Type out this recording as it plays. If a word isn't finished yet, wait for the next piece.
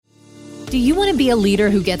Do you want to be a leader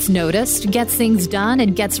who gets noticed, gets things done,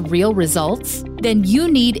 and gets real results? Then you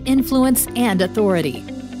need influence and authority.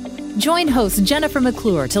 Join host Jennifer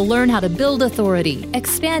McClure to learn how to build authority,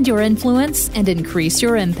 expand your influence, and increase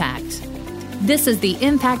your impact. This is the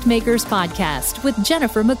Impact Makers Podcast with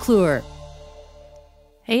Jennifer McClure.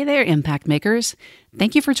 Hey there, Impact Makers.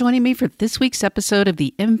 Thank you for joining me for this week's episode of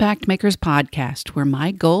the Impact Makers Podcast, where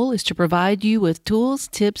my goal is to provide you with tools,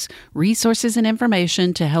 tips, resources, and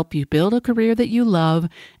information to help you build a career that you love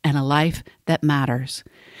and a life that matters.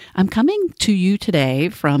 I'm coming to you today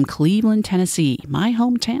from Cleveland, Tennessee, my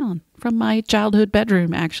hometown, from my childhood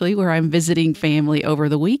bedroom, actually, where I'm visiting family over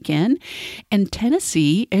the weekend. And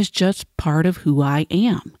Tennessee is just part of who I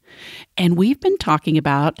am. And we've been talking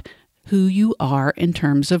about who you are in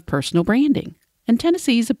terms of personal branding. And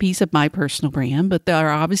Tennessee is a piece of my personal brand, but there are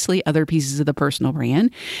obviously other pieces of the personal brand.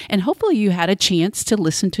 And hopefully you had a chance to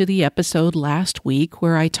listen to the episode last week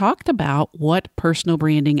where I talked about what personal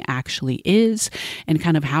branding actually is and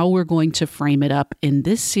kind of how we're going to frame it up in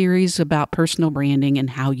this series about personal branding and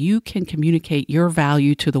how you can communicate your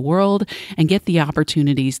value to the world and get the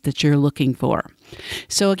opportunities that you're looking for.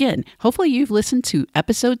 So again, hopefully you've listened to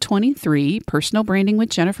episode 23, Personal Branding with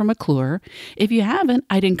Jennifer McClure. If you haven't,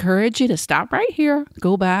 I'd encourage you to stop right here,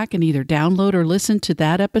 go back and either download or listen to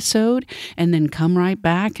that episode, and then come right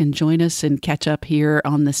back and join us and catch up here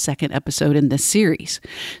on the second episode in this series.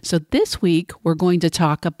 So this week, we're going to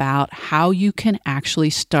talk about how you can actually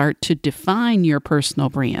start to define your personal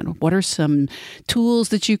brand. What are some tools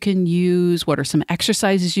that you can use? What are some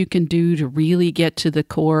exercises you can do to really get to the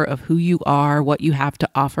core of who you are, what you have to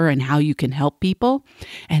offer, and how you can help people?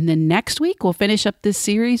 And then next week, we'll finish up this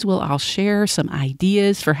series. I'll share some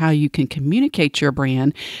ideas for how you can communicate your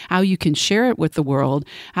brand, how you can share it with the world,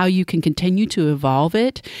 how you can continue to evolve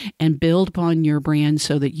it and build upon your brand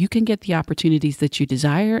so that you can get the opportunities that you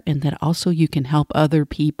desire and that also you can help other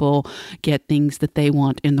people get things that they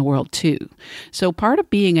want in the world too. So part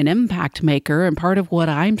of being an impact maker and part of what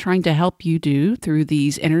I'm trying to help you do through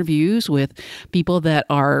these interviews with people that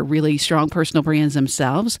are really strong personal brands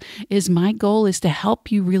themselves is my goal is to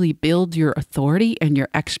help you really build your authority and your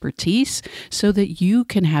expertise so that you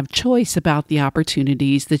can have choice about the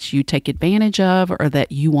opportunities that you take advantage of or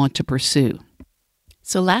that you want to pursue.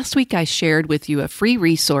 So last week I shared with you a free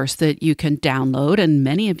resource that you can download, and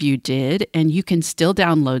many of you did, and you can still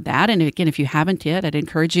download that. And again, if you haven't yet, I'd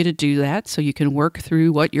encourage you to do that so you can work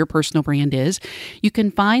through what your personal brand is. You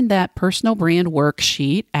can find that personal brand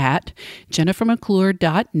worksheet at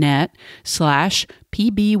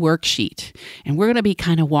jennifermcclure.net/PB worksheet. And we're going to be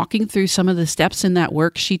kind of walking through some of the steps in that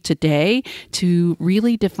worksheet today to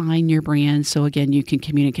really define your brand so again, you can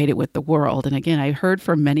communicate it with the world. And again, I heard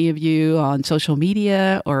from many of you on social media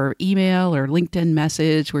or email or LinkedIn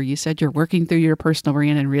message where you said you're working through your personal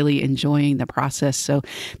brand and really enjoying the process. So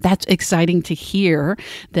that's exciting to hear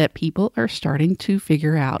that people are starting to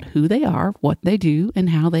figure out who they are, what they do, and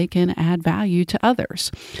how they can add value to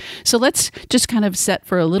others. So let's just kind of set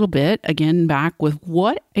for a little bit, again, back with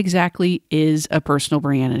what exactly is a personal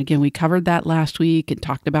brand. And again, we covered that last week and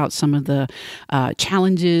talked about some of the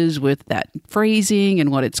challenges with that phrasing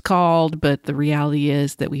and what it's called. But the reality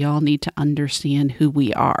is that we all need to understand who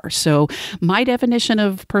we are. So my definition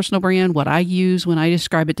of personal brand, what I use when I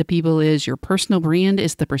describe it to people is your personal brand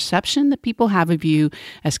is the perception that people have of you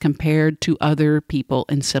as compared to other people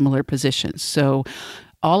in similar positions. So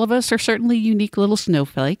all of us are certainly unique little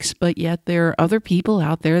snowflakes, but yet there are other people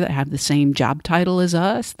out there that have the same job title as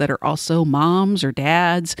us, that are also moms or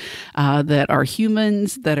dads, that are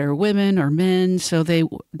humans, that are women or men. So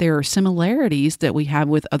there are similarities that we have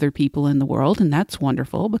with other people in the world, and that's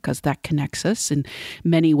wonderful because that connects us in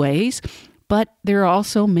many ways. But there are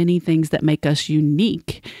also many things that make us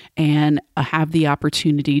unique and have the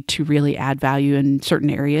opportunity to really add value in certain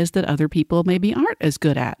areas that other people maybe aren't as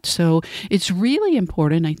good at. So it's really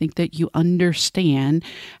important, I think, that you understand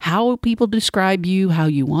how people describe you, how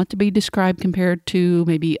you want to be described compared to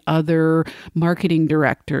maybe other marketing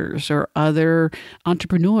directors or other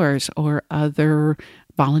entrepreneurs or other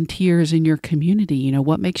volunteers in your community. You know,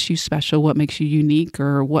 what makes you special, what makes you unique,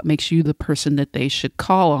 or what makes you the person that they should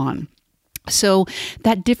call on. So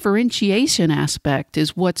that differentiation aspect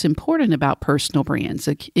is what's important about personal brands.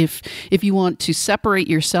 Like if you want to separate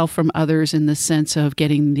yourself from others in the sense of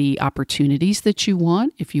getting the opportunities that you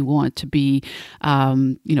want, if you want to be,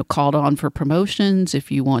 called on for promotions, if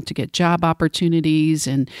you want to get job opportunities,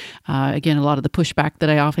 and again, a lot of the pushback that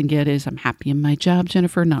I often get is, "I'm happy in my job,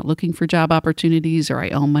 Jennifer, not looking for job opportunities," or "I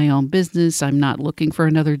own my own business, I'm not looking for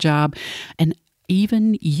another job." And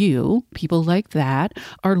even you, people like that,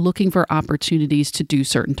 are looking for opportunities to do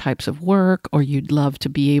certain types of work, or you'd love to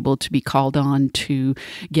be able to be called on to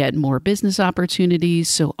get more business opportunities.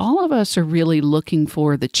 So all of us are really looking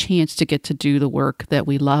for the chance to get to do the work that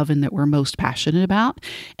we love and that we're most passionate about.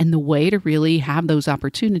 And the way to really have those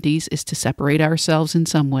opportunities is to separate ourselves in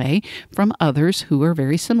some way from others who are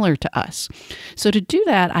very similar to us. So to do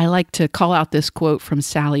that, I like to call out this quote from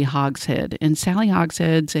Sally Hogshead. And Sally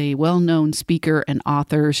Hogshead's a well-known speaker and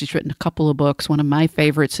author. She's written a couple of books. One of my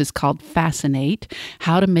favorites is called Fascinate: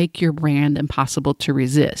 How to Make Your Brand Impossible to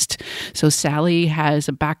Resist. So Sally has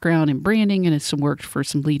a background in branding and has worked for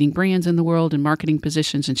some leading brands in the world in marketing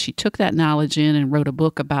positions. And she took that knowledge in and wrote a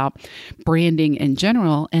book about branding in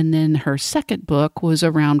general. And then her second book was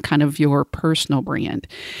around kind of your personal brand.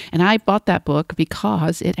 And I bought that book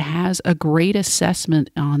because it has a great assessment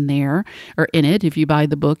on there, or in it. If you buy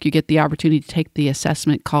the book, you get the opportunity to take the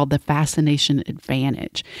assessment called the Fascination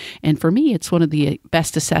Advantage. And for me, it's one of the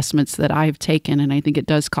best assessments that I've taken. And I think it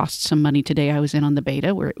does cost some money today. I was in on the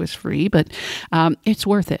beta where it was free, but it's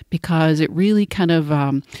worth it because it really kind of,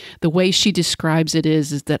 the way she describes it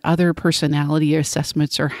is that other personality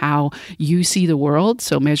assessments are how you see the world.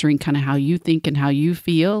 So measuring kind of how you think and how you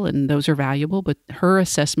feel, and those are valuable. But her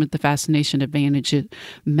assessment, the Fascination Advantage, it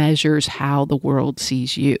measures how the world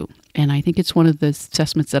sees you. And I think it's one of the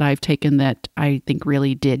assessments that I've taken that I think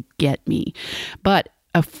really did get me. But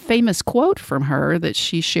a famous quote from her that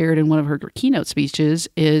she shared in one of her keynote speeches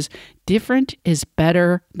is, "Different is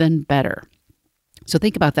better than better." So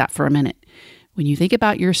think about that for a minute. When you think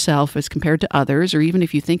about yourself as compared to others, or even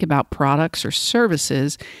if you think about products or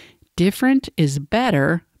services, different is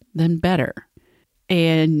better than better.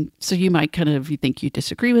 And so you might you think you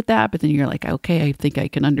disagree with that, but then you're like, okay, I think I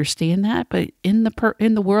can understand that. But in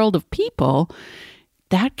the world of people,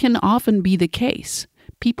 that can often be the case.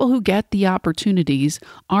 People who get the opportunities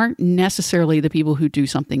aren't necessarily the people who do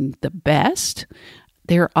something the best.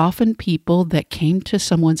 They're often people that came to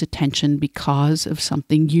someone's attention because of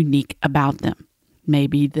something unique about them.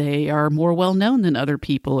 Maybe they are more well-known than other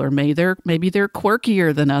people, or maybe they're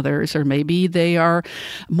quirkier than others, or maybe they are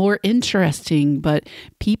more interesting. But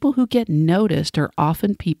people who get noticed are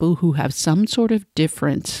often people who have some sort of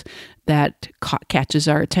difference that catches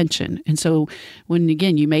our attention. And so when,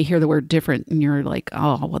 again, you may hear the word different and you're like,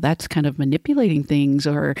 oh, well, that's kind of manipulating things,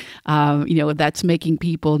 or, that's making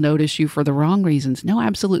people notice you for the wrong reasons. No,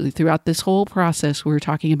 absolutely. Throughout this whole process, we're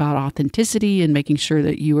talking about authenticity and making sure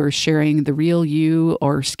that you are sharing the real you,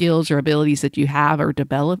 or skills or abilities that you have or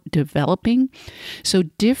developing. So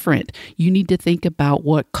different, you need to think about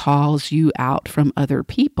what calls you out from other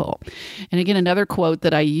people. And again, another quote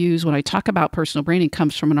that I use when I talk about personal branding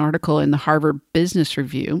comes from an article in the Harvard Business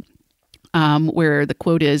Review, where the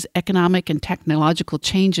quote is, "Economic and technological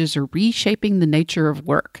changes are reshaping the nature of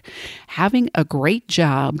work. Having a great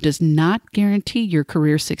job does not guarantee your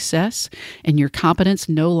career success, and your competence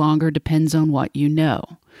no longer depends on what you know.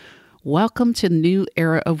 Welcome to the new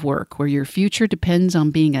era of work, where your future depends on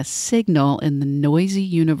being a signal in the noisy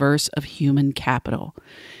universe of human capital."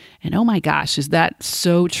 And oh my gosh, is that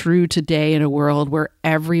so true today in a world where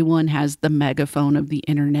everyone has the megaphone of the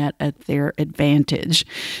internet at their advantage?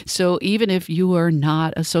 So even if you are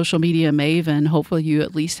not a social media maven, hopefully you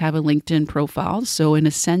at least have a LinkedIn profile. So in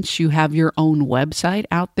a sense, you have your own website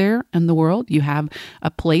out there in the world. You have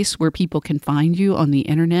a place where people can find you on the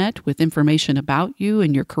internet with information about you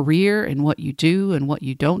and your career and what you do and what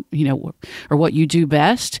you don't, or what you do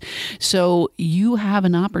best. So you have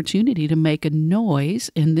an opportunity to make a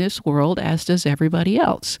noise in this world, as does everybody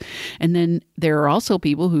else. And then there are also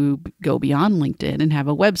people who go beyond LinkedIn and have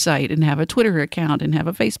a website and have a Twitter account and have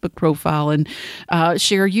a Facebook profile and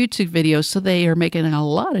share YouTube videos. So they are making a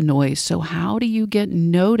lot of noise. So how do you get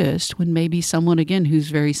noticed when maybe someone, again, who's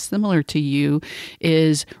very similar to you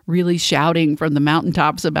is really shouting from the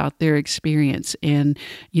mountaintops about their experience? And,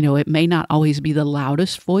 it may not always be the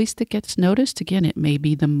loudest voice that gets noticed. Again, it may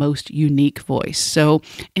be the most unique voice. So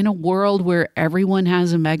in a world where everyone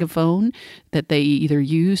has a megaphone that they either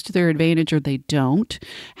use to their advantage or they don't,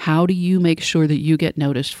 how do you make sure that you get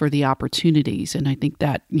noticed for the opportunities? And I think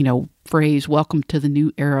that, phrase, "Welcome to the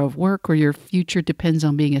new era of work, where your future depends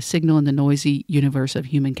on being a signal in the noisy universe of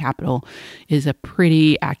human capital," is a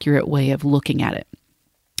pretty accurate way of looking at it.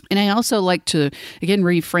 And I also like to, again,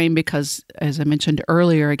 reframe because, as I mentioned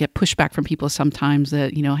earlier, I get pushback from people sometimes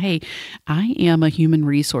that, hey, I am a human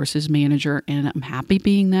resources manager and I'm happy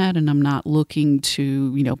being that. And I'm not looking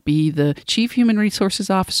to, be the chief human resources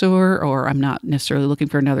officer, or I'm not necessarily looking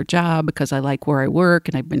for another job because I like where I work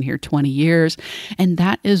and I've been here 20 years. And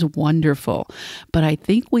that is wonderful. But I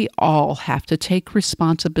think we all have to take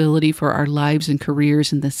responsibility for our lives and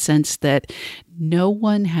careers in the sense that no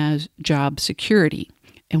one has job security.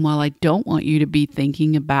 And while I don't want you to be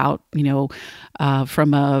thinking about,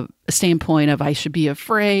 from a standpoint of I should be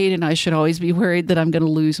afraid and I should always be worried that I'm going to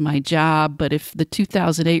lose my job. But if the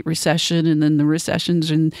 2008 recession and then the recessions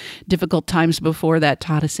and difficult times before that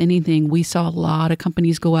taught us anything, we saw a lot of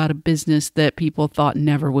companies go out of business that people thought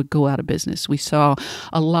never would go out of business. We saw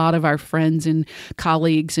a lot of our friends and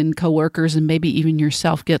colleagues and coworkers and maybe even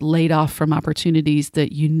yourself get laid off from opportunities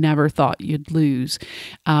that you never thought you'd lose.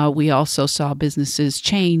 We also saw businesses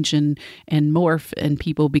change and morph and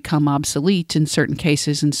people become obsolete in certain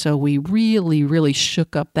cases. And so we really, really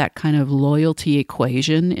shook up that kind of loyalty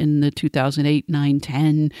equation in the 2008, 9,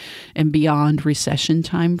 10, and beyond recession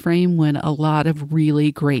timeframe when a lot of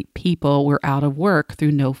really great people were out of work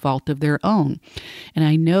through no fault of their own. And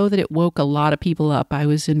I know that it woke a lot of people up. I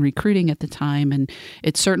was in recruiting at the time, and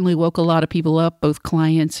it certainly woke a lot of people up, both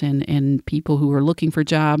clients and people who were looking for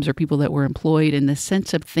jobs or people that were employed, in the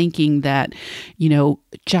sense of thinking that,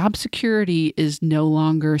 job security is no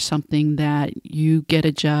longer something that you get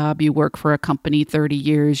a job, you work for a company 30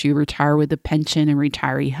 years, you retire with a pension and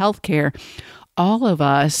retiree health care. All of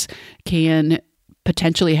us can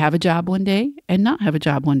potentially have a job one day and not have a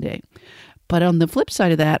job one day. But on the flip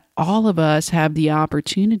side of that, all of us have the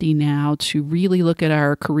opportunity now to really look at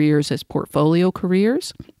our careers as portfolio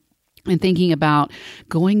careers and thinking about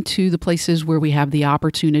going to the places where we have the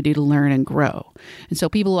opportunity to learn and grow. And so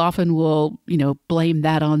people often will, blame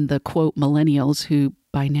that on the quote millennials who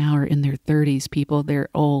by now are in their 30s, people, they're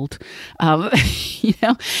old, but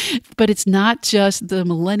it's not just the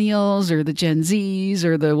millennials or the Gen Zs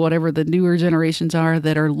or the whatever the newer generations are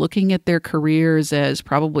that are looking at their careers as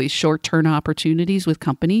probably short-term opportunities with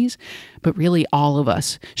companies, but really all of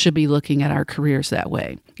us should be looking at our careers that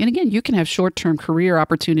way. And again, you can have short-term career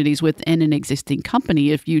opportunities within an existing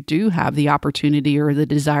company if you do have the opportunity or the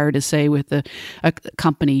desire to say with a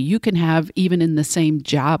company. You can have, even in the same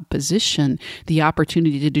job position, the opportunity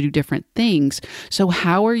to do different things. So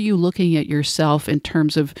how are you looking at yourself in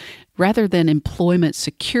terms of, rather than employment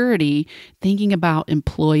security, thinking about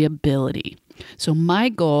employability? So my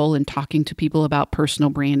goal in talking to people about personal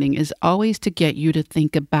branding is always to get you to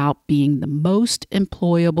think about being the most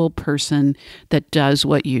employable person that does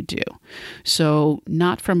what you do. So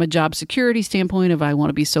not from a job security standpoint of I want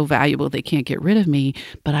to be so valuable they can't get rid of me,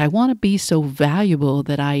 but I want to be so valuable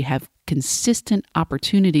that I have consistent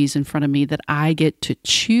opportunities in front of me that I get to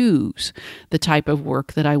choose the type of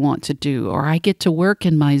work that I want to do, or I get to work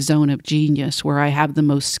in my zone of genius where I have the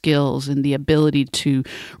most skills and the ability to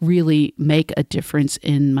really make a difference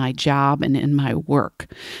in my job and in my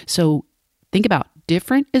work. So think about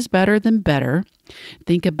different is better than better.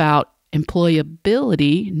 Think about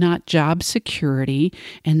employability, not job security.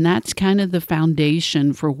 And that's kind of the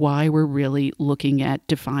foundation for why we're really looking at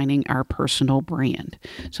defining our personal brand.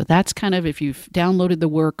 So that's kind of, if you've downloaded the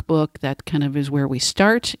workbook, that kind of is where we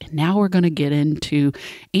start. And now we're going to get into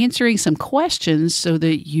answering some questions so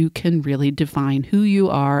that you can really define who you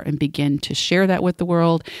are and begin to share that with the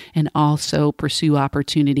world, and also pursue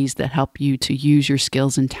opportunities that help you to use your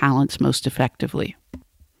skills and talents most effectively.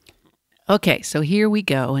 Okay, so here we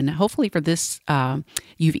go. And hopefully for this,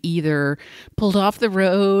 you've either pulled off the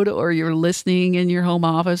road or you're listening in your home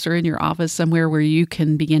office or in your office somewhere where you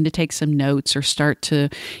can begin to take some notes or start to,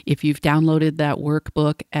 if you've downloaded that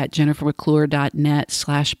workbook at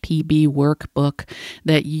jennifermcclure.net/PB workbook,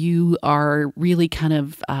 that you are really kind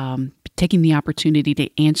of taking the opportunity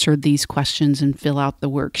to answer these questions and fill out the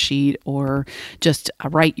worksheet or just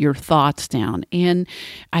write your thoughts down. And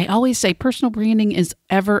I always say personal branding is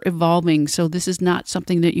ever evolving. So this is not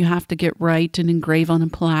something that you have to get right and engrave on a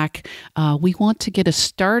plaque. We want to get a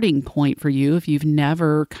starting point for you if you've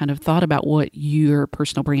never kind of thought about what your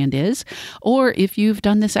personal brand is, or if you've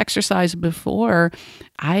done this exercise before.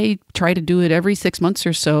 I try to do it every 6 months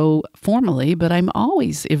or so formally, but I'm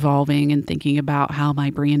always evolving and thinking about how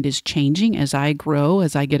my brand is changing as I grow,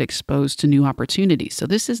 as I get exposed to new opportunities. So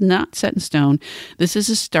this is not set in stone. This is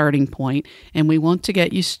a starting point, and we want to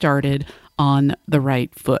get you started on the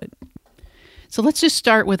right foot. So let's just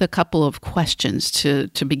start with a couple of questions to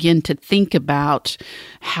begin to think about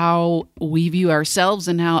how we view ourselves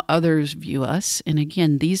and how others view us. And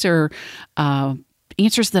again, these are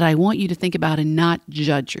answers that I want you to think about and not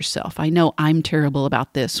judge yourself. I know I'm terrible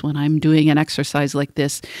about this. When I'm doing an exercise like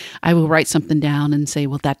this, I will write something down and say,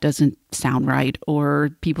 well, that doesn't sound right, or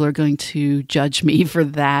people are going to judge me for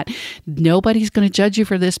that. Nobody's going to judge you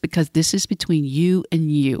for this because this is between you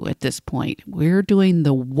and you at this point. We're doing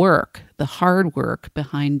the work, the hard work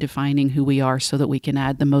behind defining who we are so that we can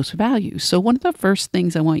add the most value. So one of the first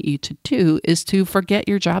things I want you to do is to forget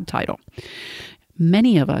your job title.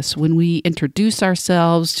 Many of us, when we introduce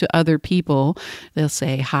ourselves to other people, they'll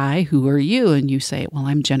say, hi, who are you? And you say, well,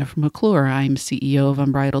 I'm Jennifer McClure. I'm CEO of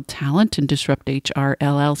Unbridled Talent and Disrupt HR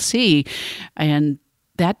LLC. And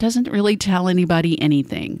that doesn't really tell anybody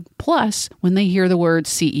anything. Plus, when they hear the word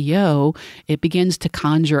CEO, it begins to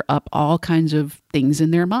conjure up all kinds of things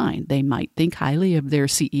in their mind. They might think highly of their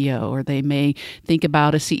CEO, or they may think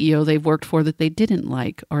about a CEO they've worked for that they didn't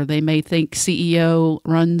like, or they may think CEO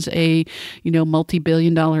runs a,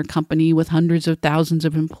 multi-billion-dollar company with hundreds of thousands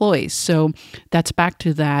of employees. So that's back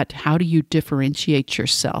to that. How do you differentiate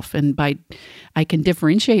yourself? And I can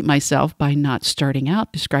differentiate myself by not starting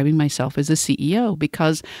out describing myself as a CEO,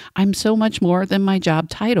 because I'm so much more than my job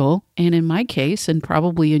title. And in my case, and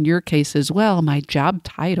probably in your case as well, my job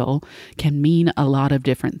title can mean a lot of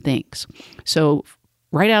different things. So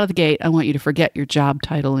right out of the gate, I want you to forget your job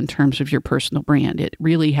title in terms of your personal brand. It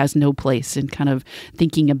really has no place in kind of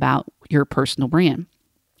thinking about your personal brand.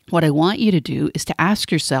 What I want you to do is to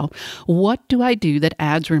ask yourself, what do I do that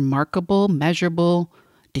adds remarkable, measurable,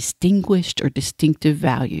 distinguished, or distinctive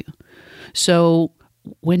value? So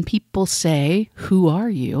when people say, who are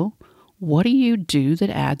you? What do you do that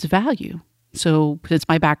adds value? So since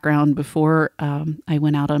my background before I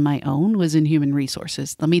went out on my own was in human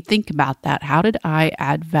resources, let me think about that. How did I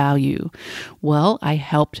add value? Well, I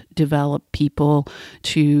helped develop people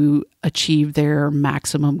to achieve their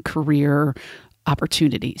maximum career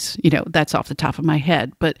opportunities. That's off the top of my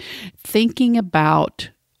head. But thinking about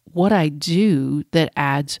what I do that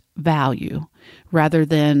adds value rather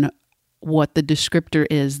than what the descriptor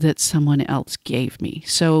is that someone else gave me.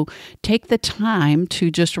 So take the time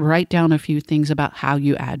to just write down a few things about how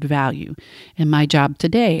you add value. In my job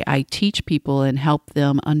today, I teach people and help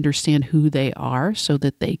them understand who they are so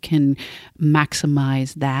that they can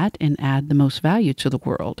maximize that and add the most value to the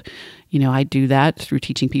world. I do that through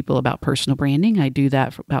teaching people about personal branding. I do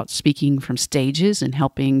that about speaking from stages and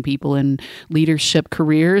helping people in leadership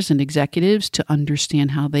careers and executives to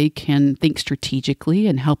understand how they can think strategically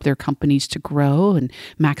and help their companies to grow and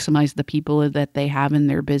maximize the people that they have in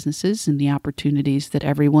their businesses and the opportunities that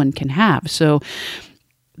everyone can have. So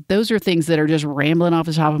those are things that are just rambling off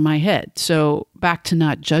the top of my head. So back to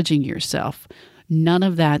not judging yourself. None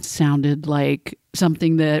of that sounded like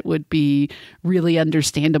something that would be really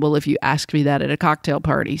understandable if you asked me that at a cocktail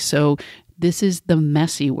party. So this is the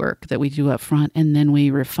messy work that we do up front, and then we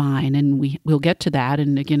refine, and we'll get to that.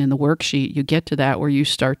 And again, in the worksheet, you get to that where you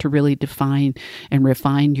start to really define and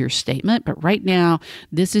refine your statement. But right now,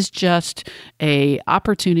 this is just a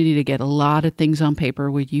opportunity to get a lot of things on paper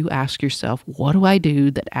where you ask yourself, what do I do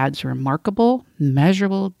that adds remarkable,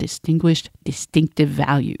 measurable, distinguished, distinctive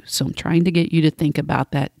value? So I'm trying to get you to think about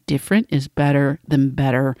that different is better than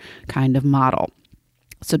better kind of model.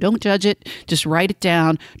 So don't judge it. Just write it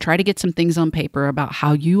down. Try to get some things on paper about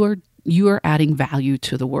how you are adding value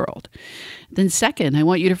to the world. Then second, I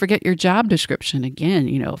want you to forget your job description. Again,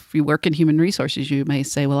 if you work in human resources, you may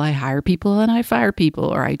say, well, I hire people and I fire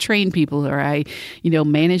people, or I train people, or I,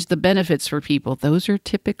 manage the benefits for people. Those are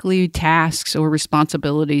typically tasks or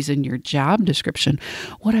responsibilities in your job description.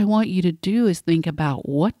 What I want you to do is think about,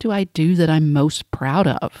 what do I do that I'm most proud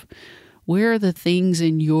of? Where are the things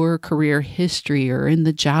in your career history or in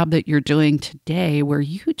the job that you're doing today where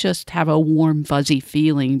you just have a warm, fuzzy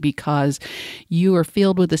feeling because you are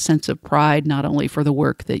filled with a sense of pride, not only for the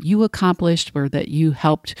work that you accomplished or that you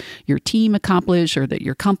helped your team accomplish or that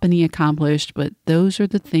your company accomplished, but those are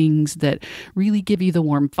the things that really give you the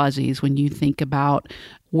warm fuzzies when you think about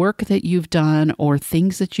work that you've done or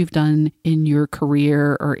things that you've done in your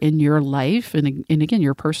career or in your life. And again,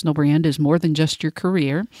 your personal brand is more than just your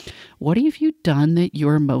career. What have you done that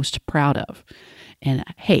you're most proud of? And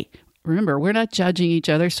hey, remember, we're not judging each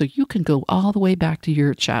other, so you can go all the way back to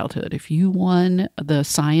your childhood. If you won the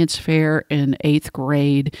science fair in 8th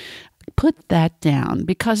grade, put that down,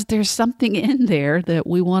 because there's something in there that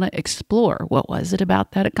we want to explore. What was it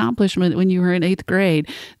about that accomplishment when you were in 8th grade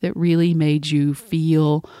that really made you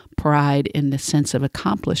feel pride in the sense of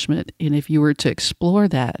accomplishment? And if you were to explore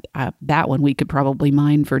that one we could probably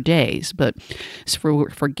mine for days. But for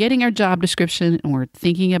forgetting our job description and we're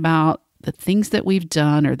thinking about the things that we've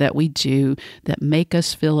done or that we do that make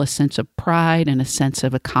us feel a sense of pride and a sense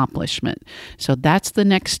of accomplishment. So that's the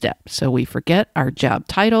next step. So we forget our job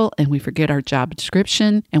title and we forget our job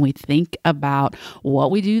description, and we think about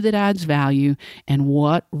what we do that adds value and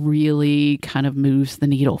what really kind of moves the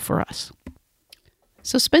needle for us.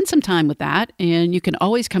 So spend some time with that, and you can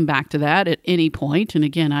always come back to that at any point. And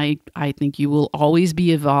again, I think you will always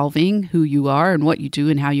be evolving who you are and what you do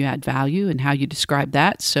and how you add value and how you describe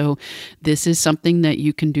that. So this is something that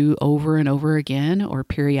you can do over and over again or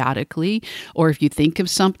periodically. Or if you think of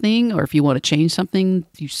something or if you want to change something,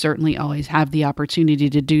 you certainly always have the opportunity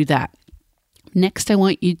to do that. Next, I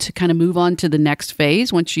want you to kind of move on to the next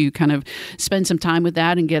phase. Once you kind of spend some time with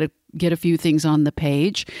that and get a few things on the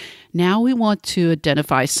page. Now we want to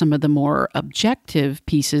identify some of the more objective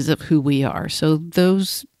pieces of who we are. So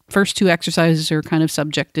those first two exercises are kind of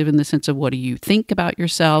subjective in the sense of what do you think about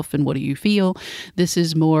yourself and what do you feel. This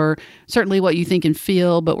is more certainly what you think and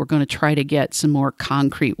feel, but we're going to try to get some more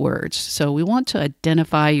concrete words. So we want to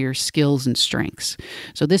identify your skills and strengths.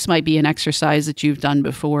 So this might be an exercise that you've done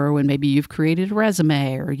before when maybe you've created a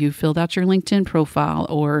resume or you filled out your LinkedIn profile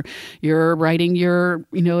or you're writing your,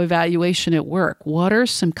 evaluation at work. What are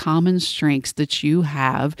some common strengths that you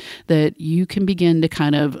have that you can begin to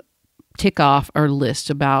kind of tick off our list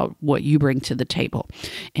about what you bring to the table?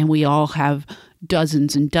 And we all have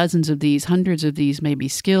dozens and dozens of these, hundreds of these, maybe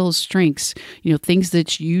skills, strengths, things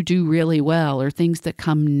that you do really well or things that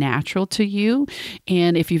come natural to you.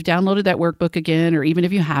 And if you've downloaded that workbook again, or even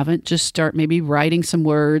if you haven't, just start maybe writing some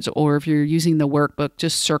words, or if you're using the workbook,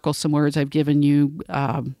 just circle some words. I've given you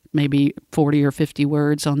maybe 40 or 50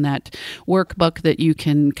 words on that workbook that you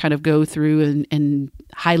can kind of go through and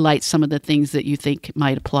highlight some of the things that you think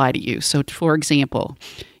might apply to you. So for example,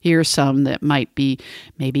 here are some that might be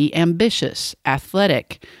maybe ambitious,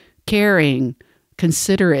 athletic, caring,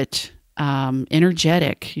 considerate,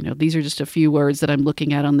 energetic. These are just a few words that I'm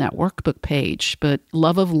looking at on that workbook page. But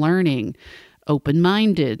love of learning,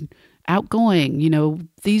 open-minded, outgoing.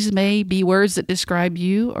 These may be words that describe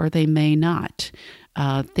you, or they may not.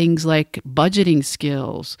 Things like budgeting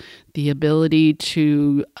skills, the ability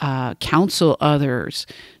to counsel others,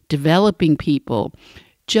 developing people.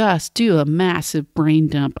 Just do a massive brain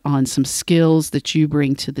dump on some skills that you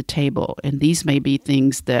bring to the table. And these may be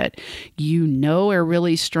things that are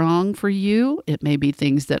really strong for you. It may be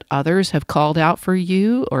things that others have called out for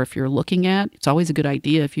you, or if you're looking at, it's always a good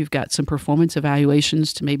idea if you've got some performance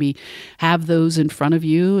evaluations to maybe have those in front of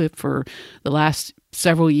you if for the last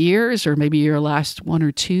several years or maybe your last one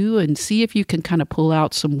or two, and see if you can kind of pull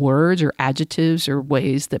out some words or adjectives or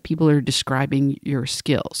ways that people are describing your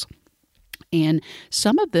skills. And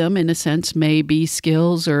some of them, in a sense, may be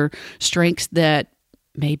skills or strengths that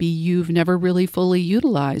maybe you've never really fully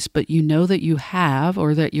utilized, but you know that you have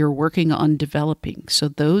or that you're working on developing. So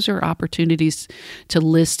those are opportunities to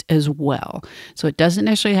list as well. So it doesn't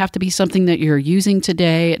necessarily have to be something that you're using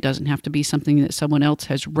today. It doesn't have to be something that someone else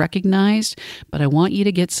has recognized, but I want you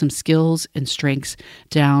to get some skills and strengths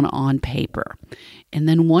down on paper. And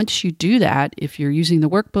then once you do that, if you're using the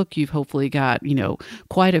workbook, you've hopefully got,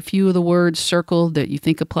 quite a few of the words circled that you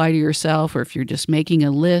think apply to yourself. Or if you're just making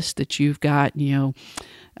a list that you've got,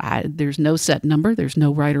 there's no set number. There's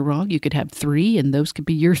no right or wrong. You could have 3 and those could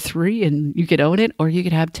be your 3 and you could own it, or you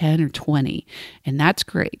could have 10 or 20. And that's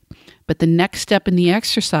great. But the next step in the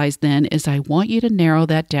exercise then is I want you to narrow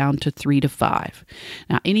that down to 3 to 5.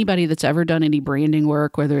 Now, anybody that's ever done any branding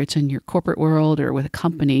work, whether it's in your corporate world or with a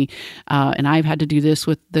company, and I've had to do this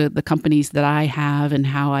with the companies that I have and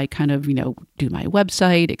how I kind of, do my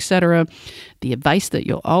website, etc. The advice that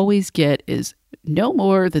you'll always get is no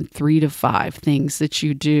more than 3 to 5 things that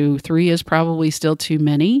you do. 3 is probably still too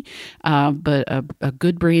many, but a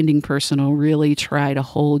good branding person will really try to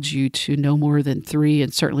hold you to no more than 3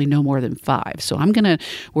 and certainly no more than 5. So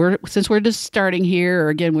since we're just starting here, or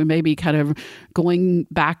again, we may be kind of going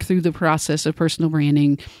back through the process of personal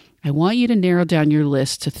branding, I want you to narrow down your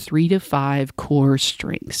list to 3 to 5 core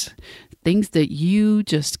strengths. Things that you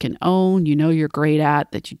just can own, you're great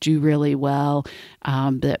at, that you do really well,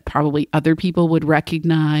 that probably other people would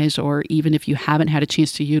recognize, or even if you haven't had a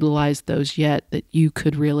chance to utilize those yet, that you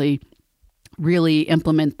could really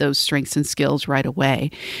implement those strengths and skills right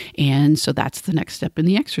away. And so that's the next step in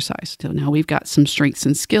the exercise. So now we've got some strengths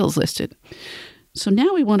and skills listed. So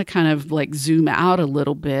now we want to kind of like zoom out a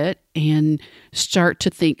little bit and start to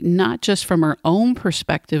think not just from our own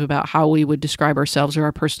perspective about how we would describe ourselves or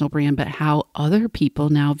our personal brand, but how other people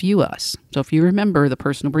now view us. So if you remember, the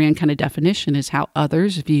personal brand kind of definition is how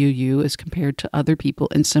others view you as compared to other people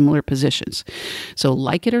in similar positions. So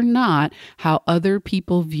like it or not, how other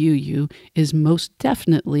people view you is most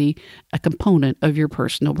definitely a component of your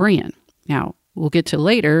personal brand. Now, we'll get to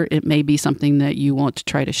later, it may be something that you want to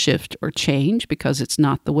try to shift or change because it's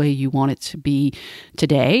not the way you want it to be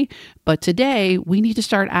today. But today, we need to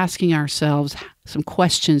start asking ourselves some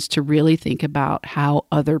questions to really think about how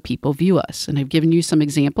other people view us. And I've given you some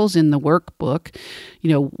examples in the workbook.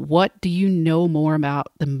 What do you know more about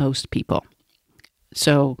than most people?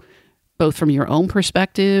 So both from your own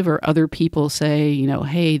perspective or other people say,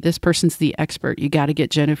 hey, this person's the expert. You got to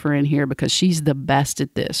get Jennifer in here because she's the best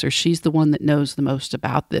at this, or she's the one that knows the most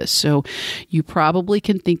about this. So you probably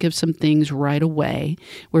can think of some things right away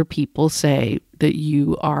where people say that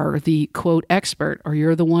you are the quote expert, or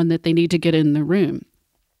you're the one that they need to get in the room.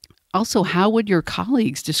 Also, how would your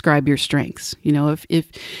colleagues describe your strengths?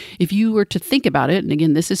 If you were to think about it, and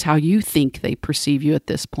again, this is how you think they perceive you at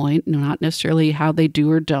this point, not necessarily how they do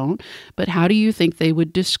or don't, but how do you think they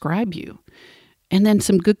would describe you? And then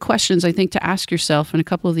some good questions, I think, to ask yourself. And a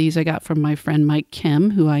couple of these I got from my friend Mike Kim,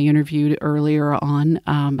 who I interviewed earlier on.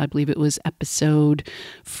 I believe it was episode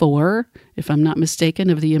 4, if I'm not mistaken,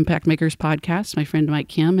 of the Impact Makers podcast, my friend Mike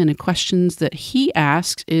Kim. And the questions that he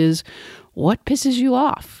asks is, what pisses you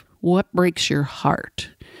off? What breaks your heart?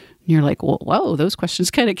 And you're like, well, whoa, those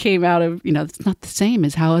questions kind of came out of, it's not the same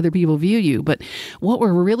as how other people view you. But what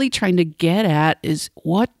we're really trying to get at is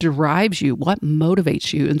what drives you, what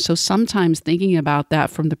motivates you. And so sometimes thinking about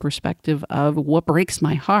that from the perspective of what breaks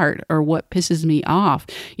my heart or what pisses me off,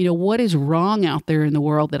 what is wrong out there in the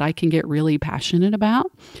world that I can get really passionate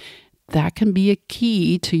about? That can be a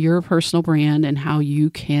key to your personal brand and how you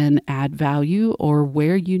can add value or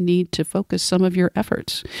where you need to focus some of your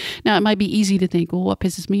efforts. Now, it might be easy to think, well, what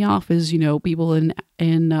pisses me off is, people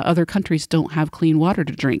in other countries don't have clean water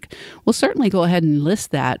to drink. Well, certainly go ahead and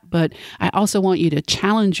list that. But I also want you to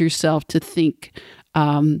challenge yourself to think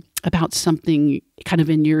about something kind of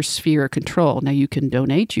in your sphere of control. Now, you can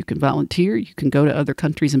donate, you can volunteer, you can go to other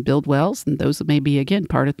countries and build wells, and those may be, again,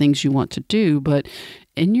 part of things you want to do. But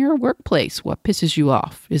in your workplace, what pisses you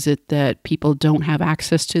off? Is it that people don't have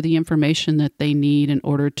access to the information that they need in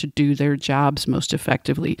order to do their jobs most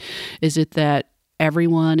effectively? Is it that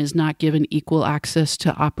everyone is not given equal access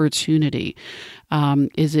to opportunity?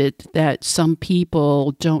 Is it that some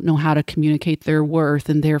people don't know how to communicate their worth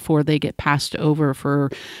and therefore they get passed over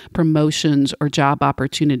for promotions or job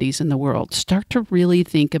opportunities in the world? Start to really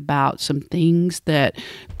think about some things that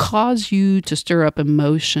cause you to stir up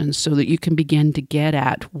emotions so that you can begin to get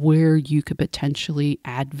at where you could potentially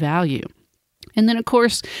add value. And then, of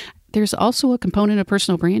course, there's also a component of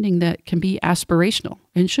personal branding that can be aspirational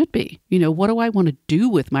and should be. What do I want to do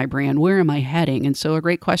with my brand? Where am I heading? And so a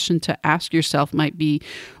great question to ask yourself might be,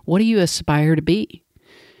 what do you aspire to be?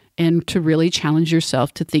 And to really challenge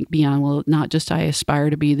yourself to think beyond, well, not just I aspire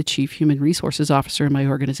to be the chief human resources officer in my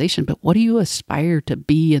organization, but what do you aspire to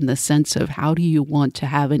be in the sense of how do you want to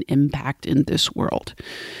have an impact in this world?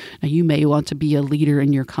 Now, you may want to be a leader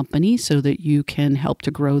in your company so that you can help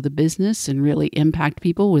to grow the business and really impact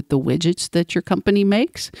people with the widgets that your company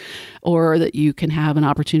makes, or that you can have an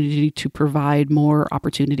opportunity to provide more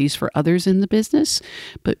opportunities for others in the business.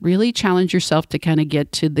 But really challenge yourself to kind of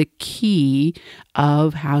get to the key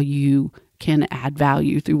of how you can add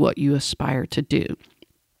value through what you aspire to do.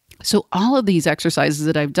 So all of these exercises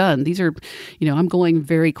that I've done, these are, I'm going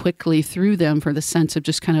very quickly through them for the sense of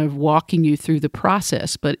just kind of walking you through the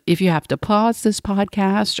process. But if you have to pause this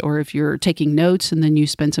podcast, or if you're taking notes and then you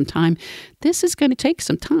spend some time, this is going to take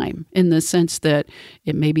some time in the sense that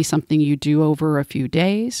it may be something you do over a few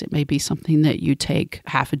days. It may be something that you take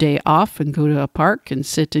half a day off and go to a park and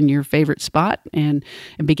sit in your favorite spot and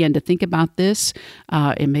begin to think about this.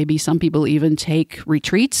 It may be some people even take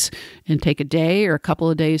retreats and take a day or a couple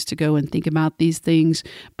of days to go and think about these things,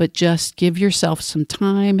 but just give yourself some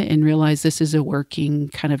time and realize this is a working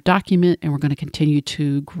kind of document, and we're going to continue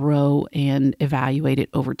to grow and evaluate it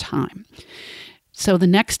over time. So the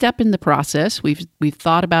next step in the process, we've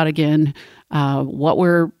thought about, again,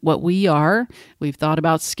 what we are. We've thought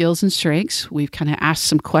about skills and strengths. We've kind of asked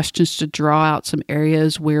some questions to draw out some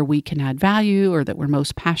areas where we can add value or that we're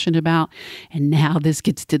most passionate about. And now this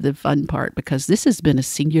gets to the fun part, because this has been a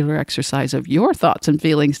singular exercise of your thoughts and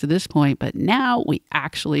feelings to this point. But now we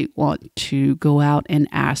actually want to go out and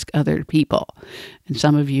ask other people. And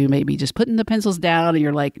some of you may be just putting the pencils down and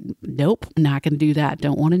you're like, nope, not going to do that.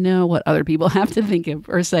 Don't want to know what other people have to think of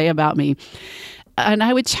or say about me. And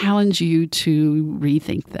I would challenge you to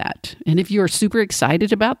rethink that. And if you're super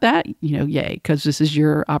excited about that, yay, because this is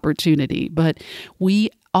your opportunity. But we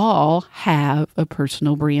all have a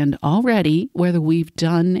personal brand already, whether we've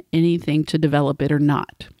done anything to develop it or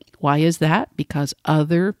not. Why is that? Because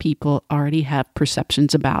other people already have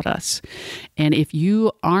perceptions about us. And if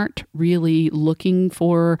you aren't really looking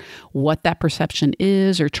for what that perception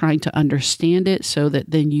is or trying to understand it so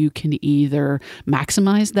that then you can either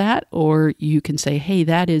maximize that or you can say, hey,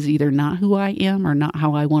 that is either not who I am or not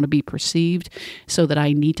how I want to be perceived, so that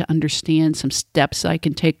I need to understand some steps I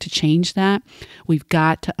can take to change that. We've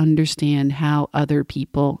got to understand how other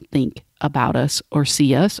people think about us or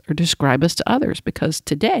see us or describe us to others, because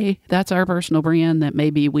today that's our personal brand that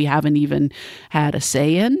maybe we haven't even had a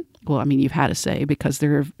say in. Well, I mean, you've had a say because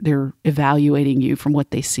they're evaluating you from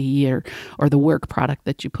what they see or the work product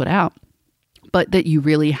that you put out, but that you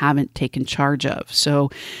really haven't taken charge of.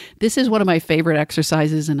 So this is one of my favorite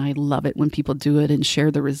exercises, and I love it when people do it and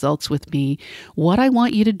share the results with me. What I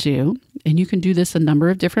want you to do, and you can do this a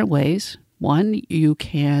number of different ways. One, you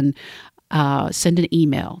can send an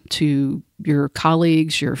email to your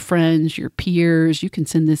colleagues, your friends, your peers. You can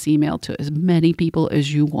send this email to as many people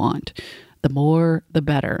as you want. The more, the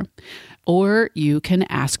better. Or you can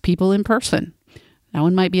ask people in person. That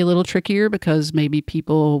one might be a little trickier because maybe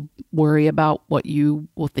people worry about what you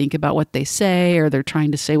will think about what they say, or they're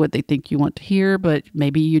trying to say what they think you want to hear, but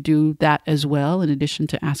maybe you do that as well in addition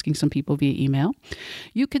to asking some people via email.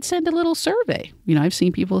 You could send a little survey. I've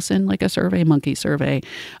seen people send like a Survey Monkey survey,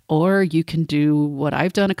 or you can do what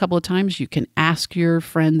I've done a couple of times. You can ask your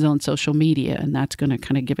friends on social media, and that's going to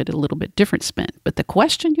kind of give it a little bit different spin. But the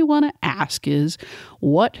question you want to ask is,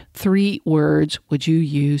 what 3 words would you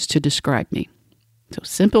use to describe me? So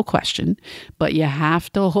simple question, but you have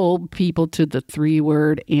to hold people to the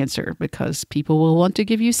 3-word answer, because people will want to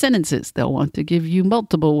give you sentences. They'll want to give you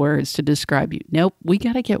multiple words to describe you. Nope, we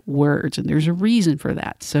got to get words, and there's a reason for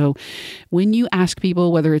that. So when you ask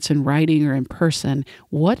people, whether it's in writing or in person,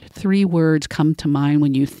 what 3 words come to mind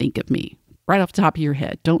when you think of me? Right off the top of your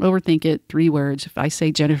head. Don't overthink it. 3 words. If I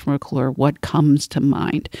say Jennifer McClure, what comes to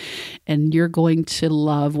mind? And you're going to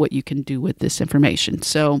love what you can do with this information.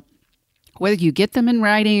 So whether you get them in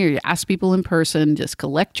writing or you ask people in person, just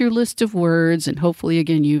collect your list of words. And hopefully,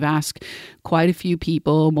 again, you've asked quite a few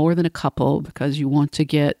people, more than a couple, because you want to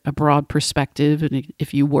get a broad perspective. And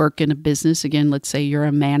if you work in a business, again, let's say you're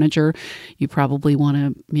a manager, you probably want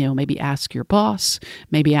to, maybe ask your boss,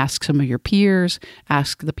 maybe ask some of your peers,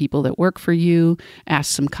 ask the people that work for you,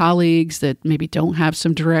 ask some colleagues that maybe don't have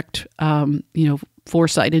some direct,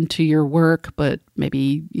 foresight into your work, but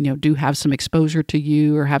maybe, do have some exposure to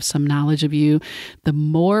you or have some knowledge of you. The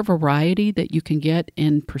more variety that you can get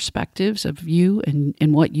in perspectives of you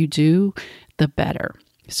and what you do, the better.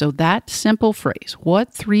 So that simple phrase,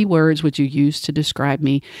 what 3 words would you use to describe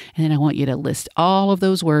me? And then I want you to list all of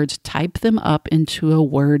those words, type them up into a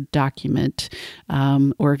Word document,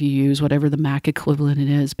 or if you use whatever the Mac equivalent it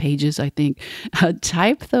is, Pages, I think,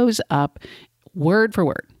 type those up word for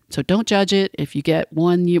word. So don't judge it. If you get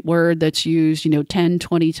one word that's used, 10,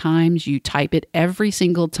 20 times, you type it every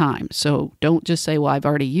single time. So don't just say, well, I've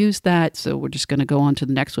already used that, so we're just going to go on to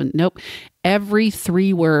the next one. Nope. Every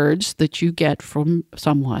 3 words that you get from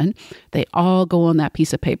someone, they all go on that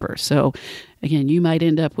piece of paper. So again, you might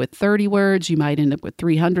end up with 30 words. You might end up with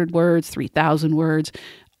 300 words, 3,000 words.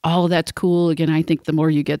 All of that's cool. Again, I think the more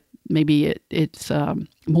you get, maybe it's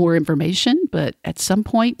more information, but at some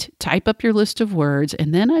point, type up your list of words,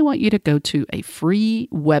 and then I want you to go to a free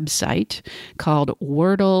website called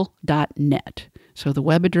Wordle.net. So the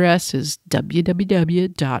web address is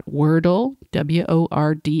www.wordle,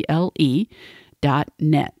 WORDLE.net.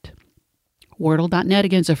 Wordle.net,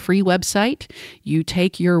 again, is a free website. You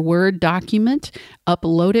take your Word document,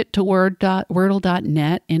 upload it to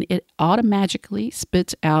Wordle.net, and it automatically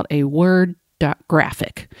spits out a Word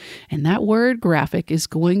graphic. And that word graphic is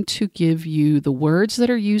going to give you the words that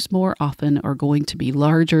are used more often are going to be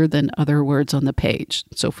larger than other words on the page.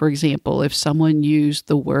 So for example, if someone used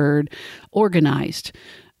the word organized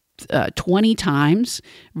 20 times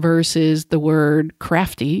versus the word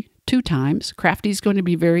crafty 2 times. Crafty is going to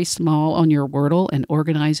be very small on your Wordle, and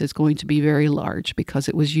organize is going to be very large because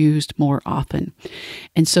it was used more often.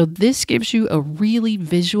 And so this gives you a really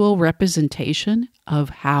visual representation of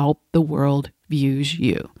how the world views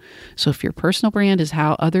you. So if your personal brand is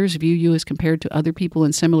how others view you as compared to other people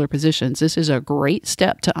in similar positions, this is a great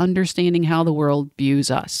step to understanding how the world views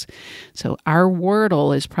us. So our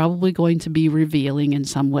Wordle is probably going to be revealing in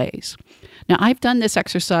some ways. Now, I've done this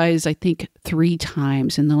exercise, I think, 3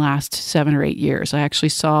 times in the last 7 or 8 years. I actually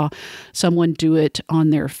saw someone do it on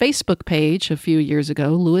their Facebook page a few years ago,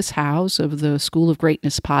 Lewis Howes of the School of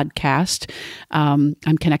Greatness podcast. I'm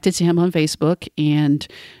connected to him on Facebook, and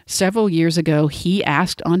several years ago, he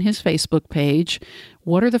asked on his Facebook page,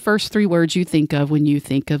 what are the first 3 words you think of when you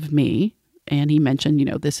think of me? And he mentioned,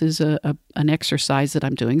 this is an exercise that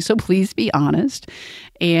I'm doing, so please be honest.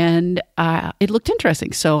 And it looked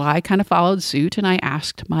interesting. So I kind of followed suit, and I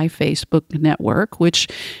asked my Facebook network, which,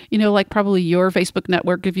 like probably your Facebook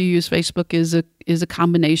network, if you use Facebook, is a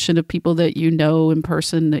combination of people that you know in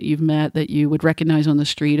person, that you've met, that you would recognize on the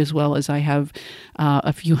street, as well as I have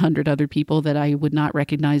a few hundred other people that I would not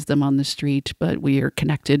recognize them on the street, but we are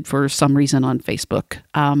connected for some reason on Facebook.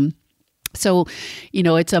 So,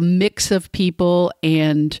 it's a mix of people,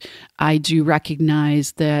 and I do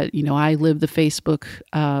recognize that, I live the Facebook,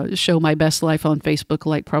 show my best life on Facebook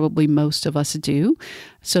like probably most of us do.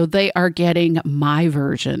 So they are getting my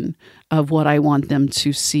version of what I want them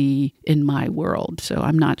to see in my world. So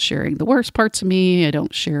I'm not sharing the worst parts of me. I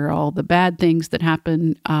don't share all the bad things that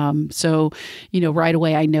happen. So, right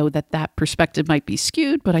away I know that perspective might be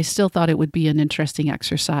skewed, but I still thought it would be an interesting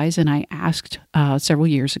exercise. And I asked several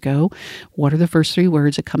years ago, what are the first 3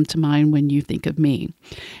 words that come to mind when you think of me?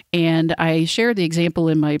 And I shared the example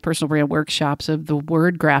in my personal brand workshops of the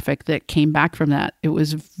word graphic that came back from that. It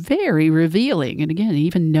was very revealing. And again,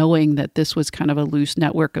 even knowing that this was kind of a loose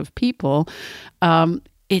network of people,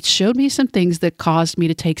 it showed me some things that caused me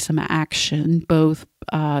to take some action, both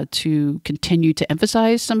to continue to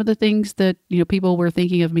emphasize some of the things that people were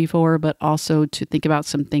thinking of me for, but also to think about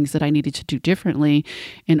some things that I needed to do differently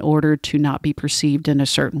in order to not be perceived in a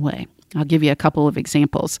certain way. I'll give you a couple of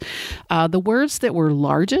examples. The words that were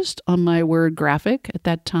largest on my word graphic at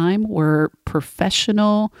that time were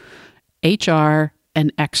professional, HR,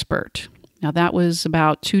 and expert. Now, that was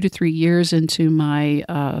about 2 to 3 years into my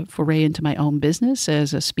foray into my own business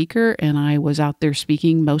as a speaker, and I was out there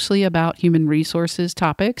speaking mostly about human resources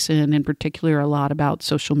topics, and in particular, a lot about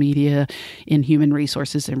social media in human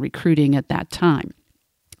resources and recruiting at that time.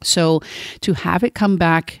 So to have it come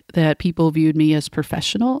back that people viewed me as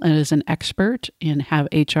professional and as an expert, and have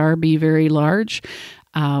HR be very large,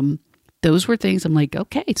 those were things I'm like,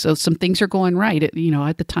 okay, so some things are going right. At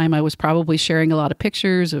the time I was probably sharing a lot of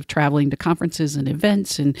pictures of traveling to conferences and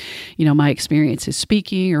events and, my experiences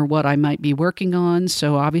speaking or what I might be working on.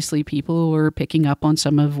 So obviously people were picking up on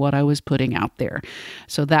some of what I was putting out there.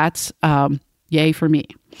 So that's yay for me.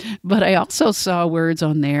 But I also saw words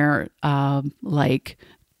on there like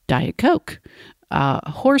Diet Coke,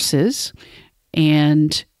 horses,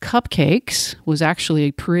 and cupcakes was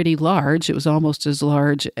actually pretty large. It was almost as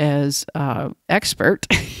large as expert.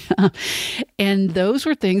 And those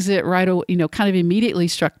were things that kind of immediately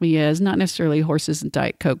struck me as not necessarily horses and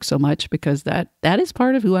Diet Coke so much, because that is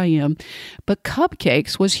part of who I am. But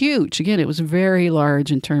cupcakes was huge. Again, it was very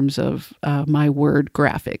large in terms of my word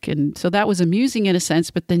graphic. And so that was amusing in a sense,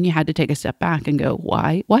 but then you had to take a step back and go,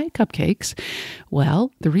 why cupcakes?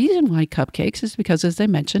 Well, the reason why cupcakes is because, as I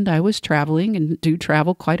mentioned, I was traveling and do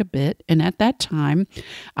travel quite a bit. And at that time,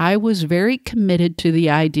 I was very committed to the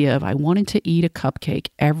idea of I wanted to eat a cupcake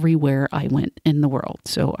everywhere I went in the world.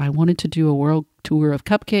 So I wanted to do a world tour of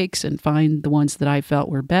cupcakes and find the ones that I felt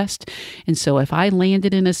were best. And so if I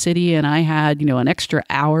landed in a city and I had, an extra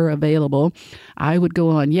hour available, I would go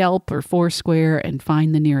on Yelp or Foursquare and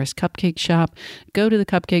find the nearest cupcake shop, go to the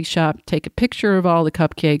cupcake shop, take a picture of all the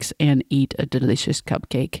cupcakes, and eat a delicious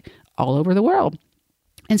cupcake all over the world.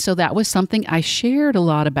 And so that was something I shared a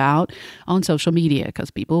lot about on social media,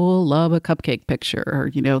 because people love a cupcake picture, or,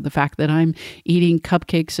 the fact that I'm eating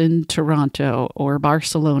cupcakes in Toronto or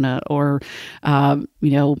Barcelona or,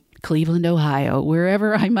 Cleveland, Ohio,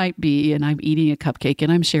 wherever I might be, and I'm eating a cupcake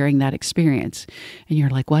and I'm sharing that experience. And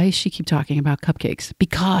you're like, why does she keep talking about cupcakes?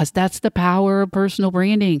 Because that's the power of personal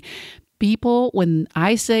branding. People, when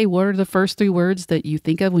I say what are the first 3 words that you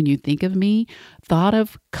think of when you think of me, thought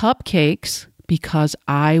of cupcakes, because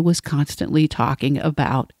I was constantly talking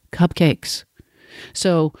about cupcakes.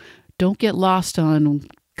 So don't get lost on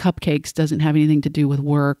cupcakes doesn't have anything to do with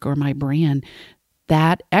work or my brand.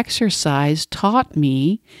 that exercise taught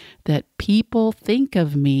me that people think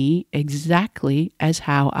of me exactly as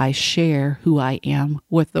how I share who I am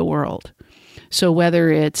with the world. So whether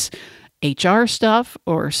it's HR stuff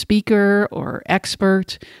or speaker or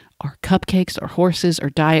expert or cupcakes or horses or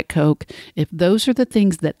Diet Coke, if those are the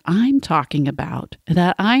things that I'm talking about,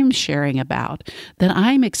 that I'm sharing about, that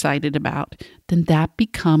I'm excited about, then that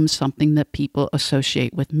becomes something that people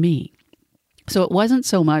associate with me. So it wasn't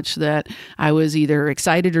so much that I was either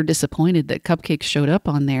excited or disappointed that cupcakes showed up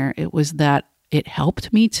on there. It was that it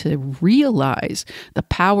helped me to realize the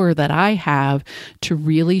power that I have to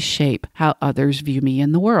really shape how others view me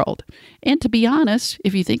in the world. And to be honest,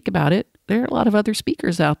 if you think about it, there are a lot of other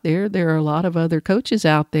speakers out there. There are a lot of other coaches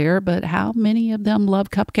out there, but how many of them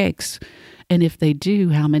love cupcakes? And if they do,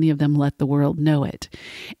 how many of them let the world know it?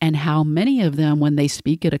 And how many of them, when they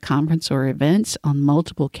speak at a conference or events on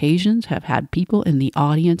multiple occasions, have had people in the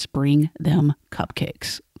audience bring them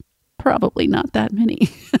cupcakes? Probably not that many.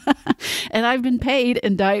 And I've been paid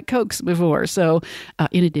in Diet Cokes before, so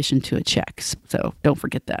in addition to a check. So don't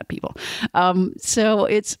forget that, people. So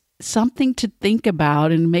it's something to think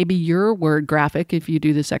about, and maybe your word graphic, if you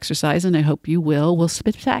do this exercise, and I hope you will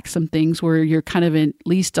spit back some things where you're kind of, at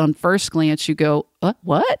least on first glance, you go,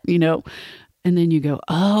 what? And then you go,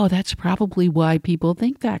 oh, that's probably why people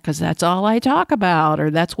think that, because that's all I talk about,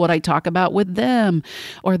 or that's what I talk about with them,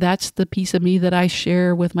 or that's the piece of me that I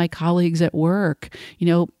share with my colleagues at work,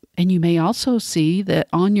 And you may also see that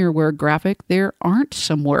on your word graphic, there aren't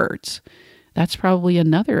some words. That's probably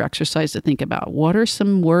another exercise to think about. What are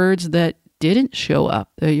some words that didn't show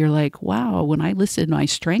up that you're like, wow, when I listed my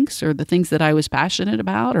strengths or the things that I was passionate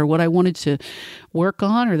about or what I wanted to work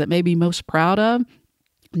on or that made me most proud of,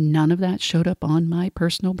 none of that showed up on my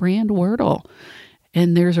personal brand Wordle.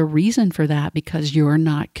 And there's a reason for that, because you're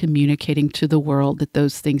not communicating to the world that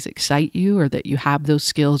those things excite you or that you have those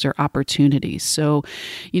skills or opportunities. So,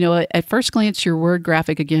 at first glance, your word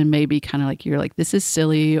graphic, again, may be kind of like, you're like, this is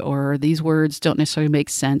silly, or these words don't necessarily make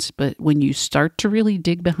sense. But when you start to really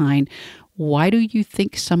dig behind, why do you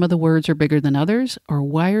think some of the words are bigger than others? Or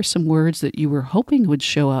why are some words that you were hoping would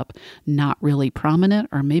show up not really prominent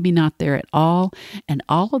or maybe not there at all? And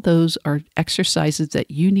all of those are exercises that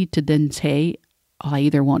you need to then say, I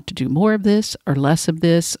either want to do more of this or less of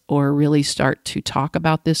this, or really start to talk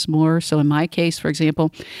about this more. So in my case, for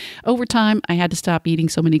example, over time, I had to stop eating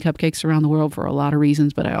so many cupcakes around the world for a lot of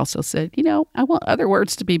reasons. But I also said, I want other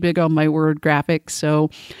words to be big on my word graphic.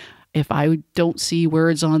 So if I don't see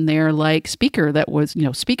words on there like speaker, that was,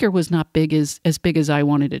 speaker was not as big as I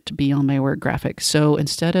wanted it to be on my word graphic. So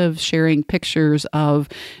instead of sharing pictures of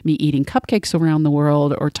me eating cupcakes around the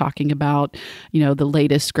world or talking about, the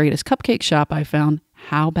latest, greatest cupcake shop I found,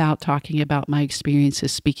 how about talking about my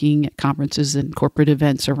experiences speaking at conferences and corporate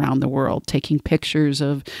events around the world, taking pictures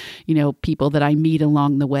of, people that I meet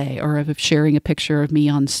along the way, or of sharing a picture of me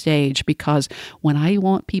on stage? Because when I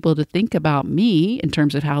want people to think about me in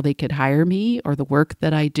terms of how they could hire me or the work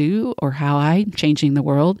that I do or how I'm changing the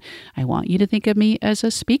world, I want you to think of me as a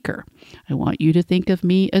speaker. I want you to think of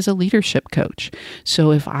me as a leadership coach.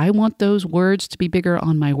 So if I want those words to be bigger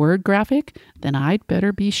on my word graphic, then I'd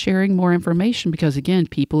better be sharing more information, because again,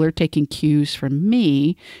 people are taking cues from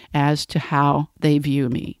me as to how they view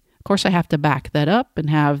me. Of course, I have to back that up and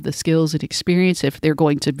have the skills and experience if they're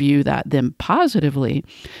going to view them positively,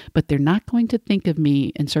 but they're not going to think of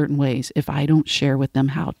me in certain ways if I don't share with them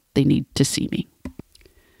how they need to see me.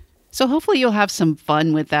 So hopefully you'll have some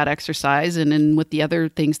fun with that exercise and with the other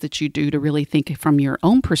things that you do to really think from your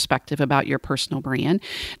own perspective about your personal brand.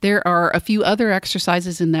 There are a few other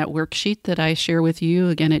exercises in that worksheet that I share with you,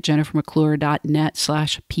 again, at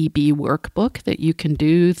jennifermcclure.net/PB workbook, that you can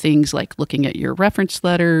do things like looking at your reference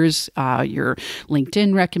letters, your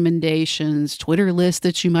LinkedIn recommendations, Twitter list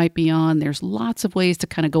that you might be on. There's lots of ways to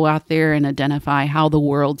kind of go out there and identify how the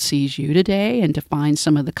world sees you today and to find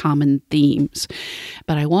some of the common themes.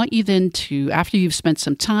 But I want you then to, after you've spent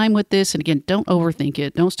some time with this, and again, don't overthink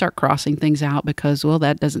it. Don't start crossing things out because, well,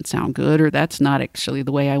 that doesn't sound good, or that's not actually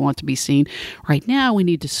the way I want to be seen. Right now, we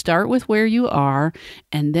need to start with where you are,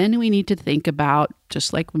 and then we need to think about,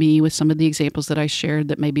 just like me with some of the examples that I shared,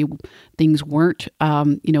 that maybe things weren't,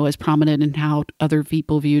 as prominent in how other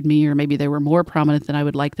people viewed me, or maybe they were more prominent than I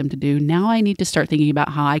would like them to do. Now I need to start thinking about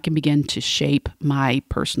how I can begin to shape my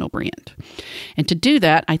personal brand. And to do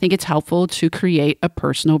that, I think it's helpful to create a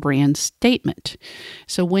personal brand statement.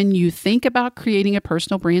 So when you think about creating a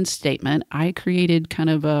personal brand statement, I created kind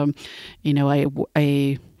of a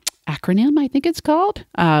acronym, I think it's called,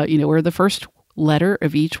 where the first letter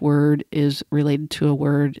of each word is related to a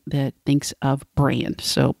word that thinks of brand.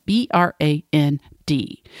 So BRAND.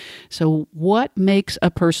 D. So what makes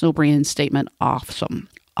a personal brand statement awesome?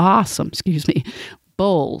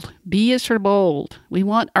 Bold. B is for bold. We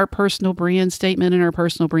want our personal brand statement and our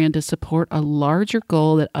personal brand to support a larger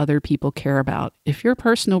goal that other people care about. If your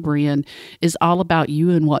personal brand is all about you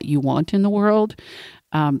and what you want in the world,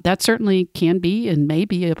 that certainly can be and may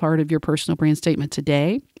be a part of your personal brand statement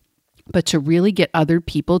today. But to really get other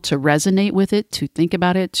people to resonate with it, to think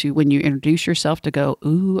about it, to when you introduce yourself to go,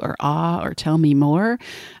 ooh, or ah, or tell me more,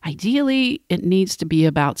 ideally, it needs to be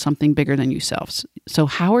about something bigger than yourselves. So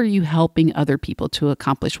how are you helping other people to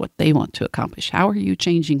accomplish what they want to accomplish? How are you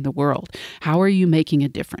changing the world? How are you making a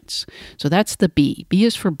difference? So that's the B. B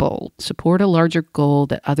is for bold. Support a larger goal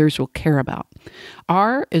that others will care about.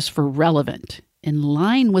 R is for relevant. In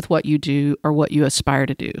line with what you do or what you aspire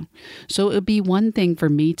to do. So it would be one thing for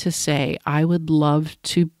me to say, I would love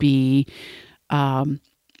to be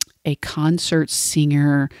a concert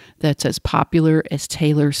singer that's as popular as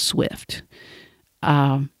Taylor Swift.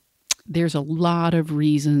 There's a lot of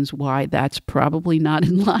reasons why that's probably not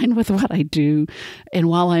in line with what I do. And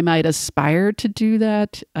while I might aspire to do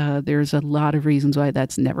that, there's a lot of reasons why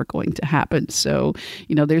that's never going to happen. So,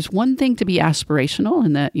 there's one thing to be aspirational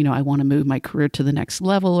in that, I want to move my career to the next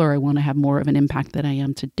level, or I want to have more of an impact than I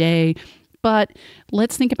am today. But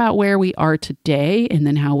let's think about where we are today and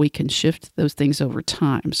then how we can shift those things over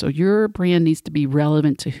time. So your brand needs to be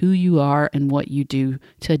relevant to who you are and what you do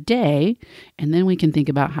today. And then we can think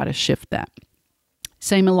about how to shift that.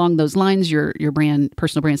 Same along those lines, your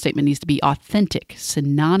personal brand statement needs to be authentic,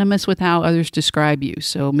 synonymous with how others describe you.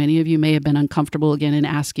 So many of you may have been uncomfortable again in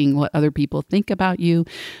asking what other people think about you,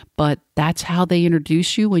 but that's how they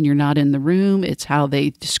introduce you when you're not in the room. It's how they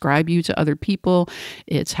describe you to other people.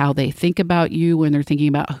 It's how they think about you when they're thinking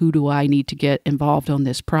about who do I need to get involved on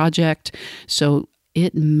this project. So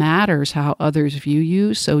it matters how others view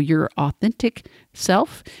you. So your authentic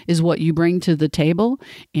self is what you bring to the table.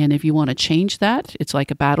 And if you want to change that, it's like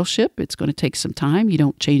a battleship. It's going to take some time. You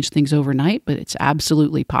don't change things overnight, but it's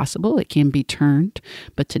absolutely possible. It can be turned.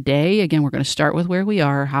 But today, again, we're going to start with where we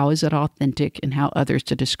are. How is it authentic and how others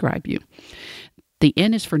to describe you? The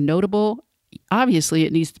N is for notable. Obviously,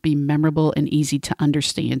 it needs to be memorable and easy to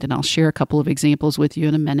understand. And I'll share a couple of examples with you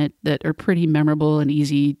in a minute that are pretty memorable and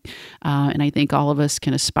easy. And I think all of us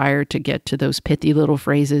can aspire to get to those pithy little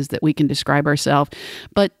phrases that we can describe ourselves.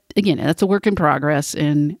 But again, that's a work in progress.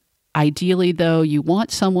 And ideally, though, you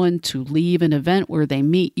want someone to leave an event where they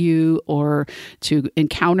meet you or to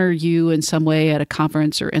encounter you in some way at a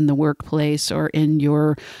conference or in the workplace or in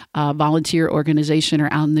your volunteer organization or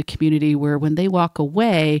out in the community where when they walk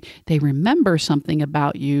away, they remember something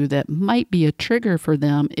about you that might be a trigger for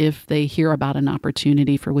them if they hear about an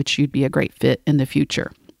opportunity for which you'd be a great fit in the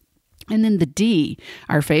future. And then the D,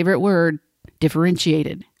 our favorite word,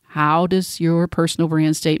 differentiated. How does your personal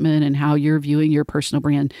brand statement and how you're viewing your personal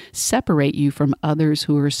brand separate you from others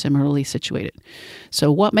who are similarly situated?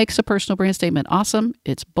 So what makes a personal brand statement awesome?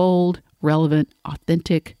 It's bold, relevant,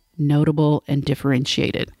 authentic, notable, and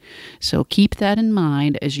differentiated. So keep that in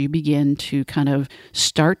mind as you begin to kind of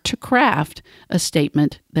start to craft a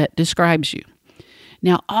statement that describes you.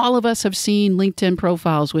 Now, all of us have seen LinkedIn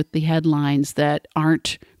profiles with the headlines that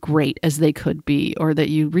aren't great as they could be, or that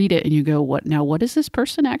you read it and you go, what does this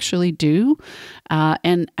person actually do?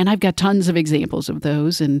 And I've got tons of examples of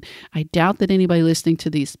those. And I doubt that anybody listening to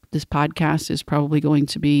this podcast is probably going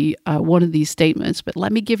to be one of these statements. But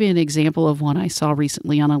let me give you an example of one I saw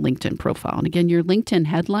recently on a LinkedIn profile. And again, your LinkedIn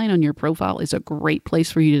headline on your profile is a great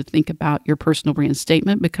place for you to think about your personal brand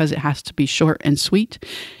statement because it has to be short and sweet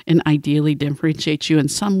and ideally differentiate you in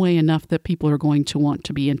some way enough that people are going to want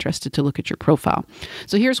to be interested to look at your profile.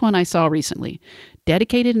 So here's one I saw recently.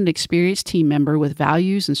 Dedicated and experienced team member with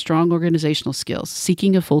values and strong organizational skills,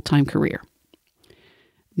 seeking a full-time career.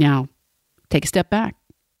 Now, take a step back.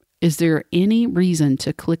 Is there any reason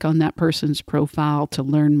to click on that person's profile to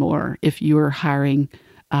learn more if you are hiring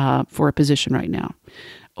for a position right now?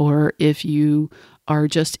 Or if you are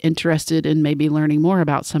just interested in maybe learning more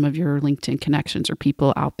about some of your LinkedIn connections or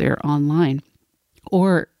people out there online?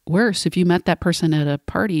 Or worse, if you met that person at a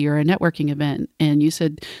party or a networking event and you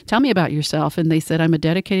said, tell me about yourself. And they said, I'm a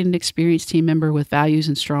dedicated and experienced team member with values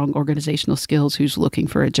and strong organizational skills who's looking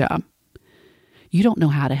for a job. You don't know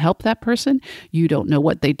how to help that person. You don't know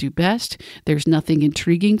what they do best. There's nothing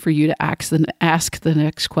intriguing for you to ask the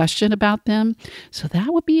next question about them. So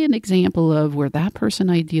that would be an example of where that person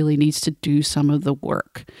ideally needs to do some of the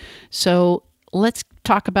work. So let's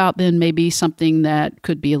talk about then maybe something that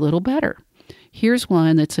could be a little better. Here's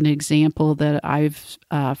one that's an example that I've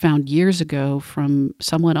found years ago from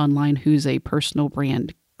someone online who's a personal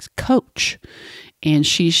brand coach. And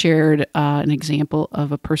she shared an example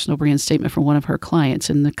of a personal brand statement from one of her clients.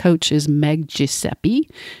 And the coach is Meg Giuseppe.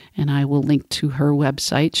 And I will link to her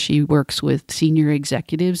website. She works with senior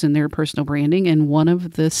executives in their personal branding. And one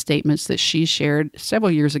of the statements that she shared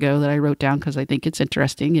several years ago that I wrote down because I think it's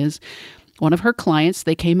interesting is one of her clients,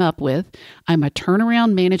 they came up with, "I'm a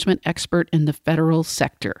turnaround management expert in the federal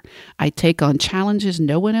sector. I take on challenges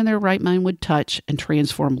no one in their right mind would touch and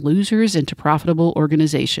transform losers into profitable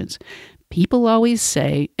organizations. People always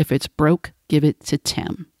say, if it's broke, give it to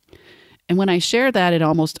Tim." And when I share that, it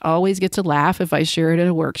almost always gets a laugh if I share it at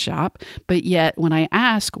a workshop. But yet, when I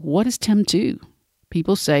ask, what does Tim do?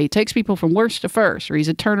 People say he takes people from worst to first, or he's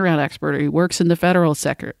a turnaround expert, or he works in the federal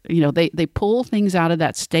sector. They pull things out of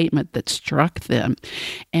that statement that struck them.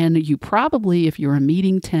 And you probably, if you were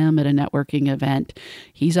meeting Tim at a networking event,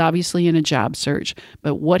 he's obviously in a job search.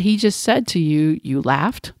 But what he just said to you, you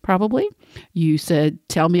laughed probably. You said,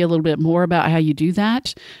 tell me a little bit more about how you do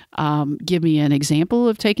that. Give me an example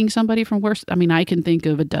of taking somebody from worst. I can think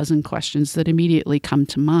of a dozen questions that immediately come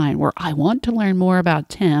to mind where I want to learn more about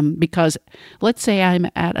Tim because let's say I'm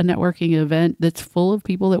at a networking event that's full of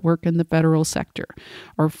people that work in the federal sector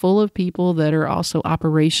or full of people that are also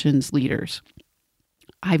operations leaders.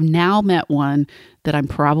 I've now met one that I'm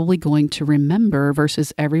probably going to remember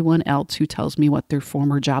versus everyone else who tells me what their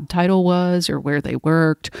former job title was or where they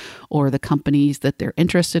worked or the companies that they're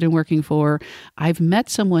interested in working for. I've met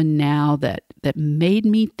someone now that made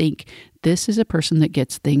me think this is a person that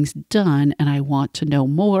gets things done and I want to know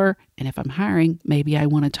more. And if I'm hiring, maybe I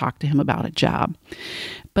want to talk to him about a job.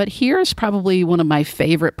 But here's probably one of my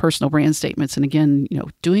favorite personal brand statements. And again,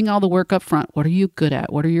 doing all the work up front. What are you good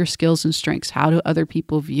at? What are your skills and strengths? How do other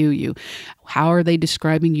people view you? How are they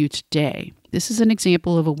describing you today? This is an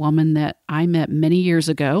example of a woman that I met many years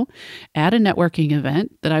ago at a networking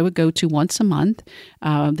event that I would go to once a month.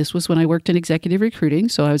 This was when I worked in executive recruiting,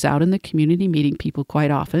 so I was out in the community meeting people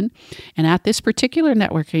quite often. And at this particular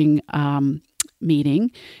networking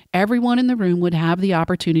meeting, everyone in the room would have the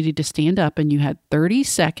opportunity to stand up, and you had 30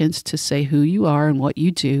 seconds to say who you are and what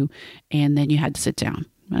you do, and then you had to sit down.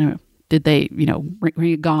 I don't know. Did they,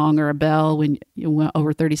 ring a gong or a bell when you went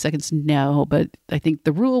over 30 seconds? No, but I think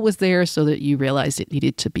the rule was there so that you realized it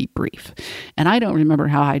needed to be brief. And I don't remember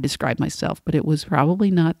how I described myself, but it was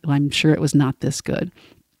probably not, I'm sure it was not this good.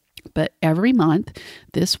 But every month,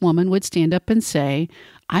 this woman would stand up and say,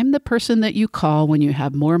 "I'm the person that you call when you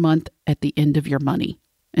have more month at the end of your money."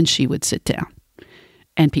 And she would sit down.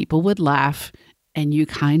 And people would laugh, and you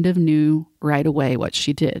kind of knew right away what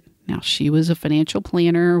she did. Now, she was a financial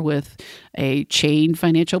planner with a chain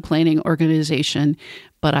financial planning organization,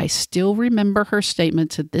 but I still remember her statement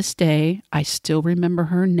to this day. I still remember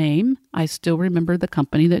her name. I still remember the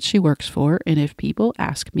company that she works for. And if people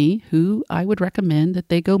ask me who I would recommend that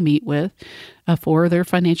they go meet with for their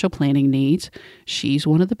financial planning needs, she's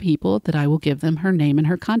one of the people that I will give them her name and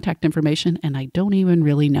her contact information, and I don't even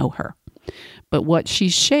really know her. But what she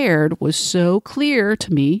shared was so clear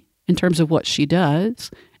to me in terms of what she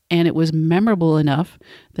does. And it was memorable enough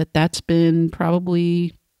that that's been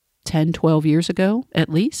probably 10, 12 years ago, at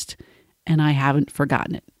least. And I haven't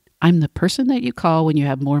forgotten it. I'm the person that you call when you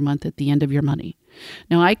have more month at the end of your money.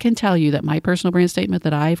 Now, I can tell you that my personal brand statement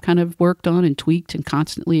that I've kind of worked on and tweaked and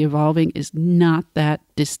constantly evolving is not that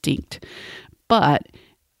distinct. But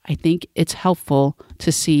I think it's helpful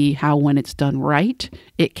to see how when it's done right,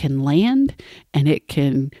 it can land and it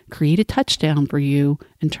can create a touchdown for you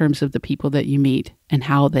in terms of the people that you meet and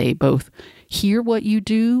how they both hear what you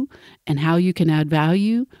do and how you can add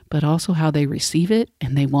value, but also how they receive it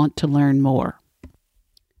and they want to learn more.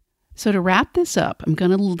 So to wrap this up, I'm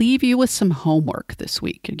going to leave you with some homework this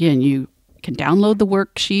week. Again, you can download the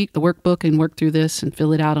worksheet, the workbook, and work through this and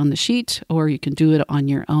fill it out on the sheet, or you can do it on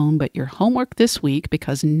your own. But your homework this week,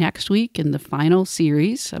 because next week in the final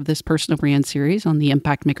series of this personal brand series on the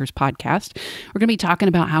Impact Makers podcast, we're going to be talking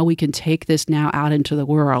about how we can take this now out into the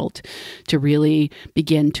world to really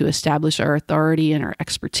begin to establish our authority and our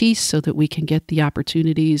expertise so that we can get the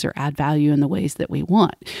opportunities or add value in the ways that we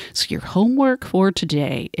want. So your homework for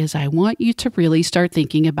today is I want you to really start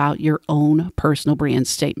thinking about your own personal brand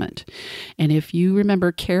statement. And if you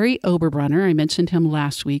remember Carey Oberbrunner, I mentioned him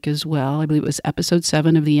last week as well. I believe it was episode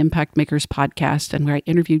 7 of the Impact Makers podcast, and where I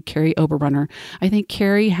interviewed Carey Oberbrunner. I think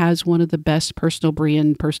Carey has one of the best personal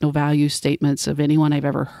brand, personal value statements of anyone I've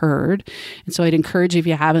ever heard. And so I'd encourage you, if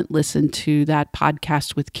you haven't listened to that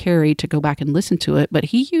podcast with Carey, to go back and listen to it. But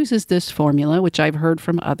he uses this formula, which I've heard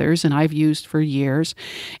from others and I've used for years.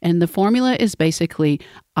 And the formula is basically,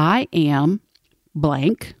 I am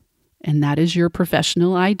blank, and that is your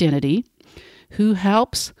professional identity, who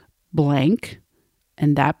helps blank,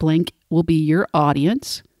 and that blank will be your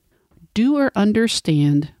audience. Do or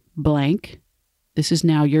understand blank. This is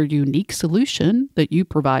now your unique solution that you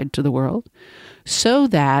provide to the world so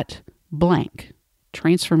that blank,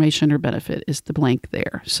 transformation or benefit is the blank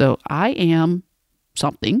there. So I am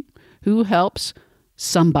something who helps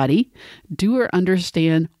somebody do or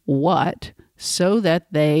understand what so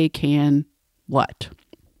that they can what.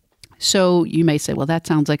 So you may say, well, that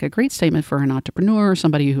sounds like a great statement for an entrepreneur or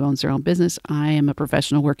somebody who owns their own business. I am a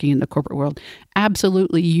professional working in the corporate world.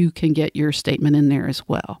 Absolutely, you can get your statement in there as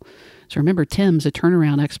well. So remember, Tim's a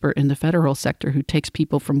turnaround expert in the federal sector who takes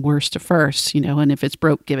people from worst to first, and if it's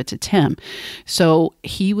broke, give it to Tim. So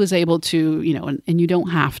he was able to, and you don't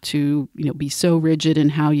have to, be so rigid in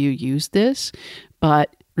how you use this.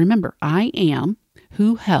 But remember, I am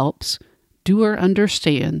who helps do or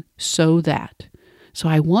understand so that. So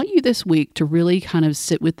I want you this week to really kind of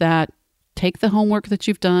sit with that, take the homework that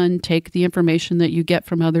you've done, take the information that you get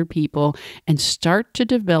from other people, and start to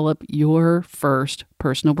develop your first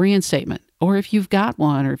personal brand statement. Or if you've got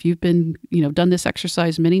one, or if you've been, done this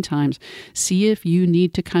exercise many times, see if you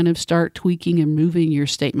need to kind of start tweaking and moving your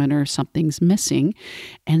statement or something's missing.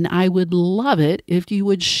 And I would love it if you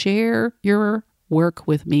would share your work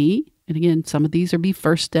with me. And again, some of these will be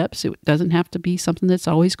first steps. It doesn't have to be something that's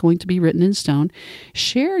always going to be written in stone.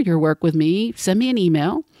 Share your work with me. Send me an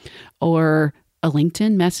email or a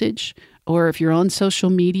LinkedIn message. Or if you're on social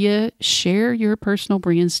media, share your personal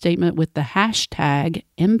brand statement with the hashtag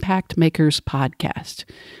ImpactMakersPodcast.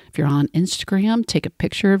 If you're on Instagram, take a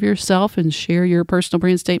picture of yourself and share your personal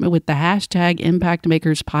brand statement with the hashtag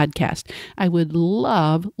ImpactMakersPodcast. I would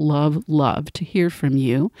love, love, love to hear from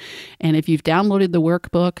you. And if you've downloaded the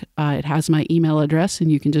workbook, it has my email address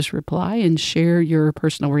and you can just reply and share your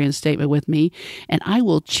personal brand statement with me. And I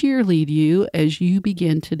will cheerlead you as you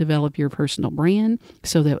begin to develop your personal brand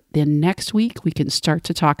so that then next week we can start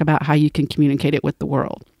to talk about how you can communicate it with the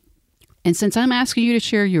world. And since I'm asking you to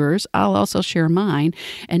share yours, I'll also share mine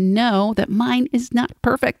and know that mine is not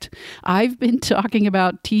perfect. I've been talking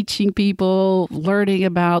about teaching people, learning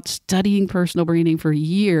about studying personal branding for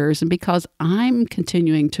years. And because I'm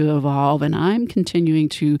continuing to evolve and I'm continuing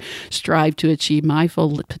to strive to achieve my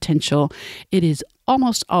full potential, it is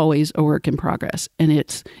almost always a work in progress. And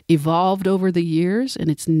it's evolved over the years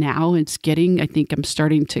and I think I'm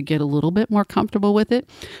starting to get a little bit more comfortable with it,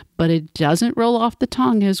 but it doesn't roll off the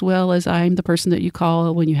tongue as well as I'm the person that you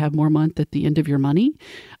call when you have more month at the end of your money.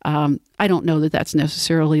 I don't know that that's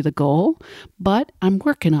necessarily the goal, but I'm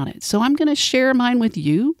working on it. So I'm going to share mine with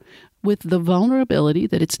you with the vulnerability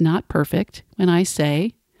that it's not perfect when I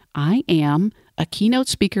say I am a keynote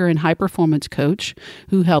speaker and high-performance coach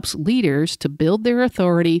who helps leaders to build their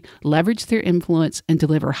authority, leverage their influence, and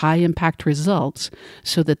deliver high-impact results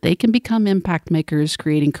so that they can become impact makers,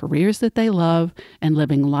 creating careers that they love and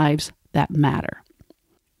living lives that matter.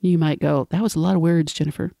 You might go, that was a lot of words,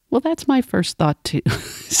 Jennifer. Well, that's my first thought too.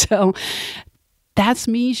 So that's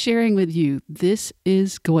me sharing with you. This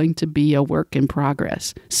is going to be a work in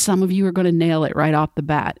progress. Some of you are going to nail it right off the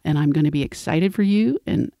bat, and I'm going to be excited for you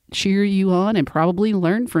and cheer you on and probably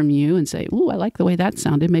learn from you and say, ooh, I like the way that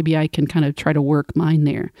sounded. Maybe I can kind of try to work mine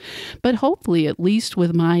there. But hopefully, at least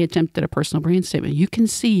with my attempt at a personal brand statement, you can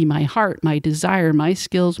see my heart, my desire, my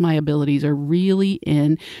skills, my abilities are really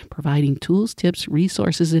in providing tools, tips,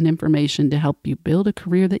 resources, and information to help you build a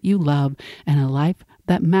career that you love and a life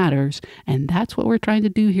that matters. And that's what we're trying to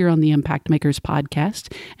do here on the Impact Makers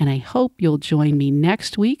podcast. And I hope you'll join me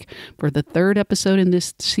next week for the third episode in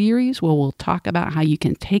this series where we'll talk about how you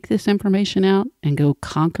can take this information out and go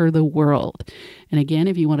conquer the world. And again,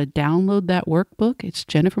 if you want to download that workbook, it's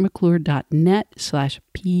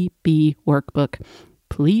jennifermcclure.net/PB workbook.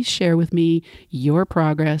 Please share with me your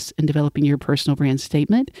progress in developing your personal brand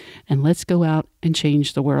statement, and let's go out and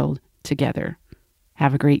change the world together.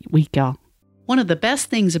 Have a great week, y'all. One of the best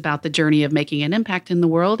things about the journey of making an impact in the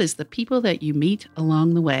world is the people that you meet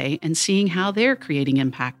along the way and seeing how they're creating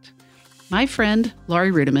impact. My friend,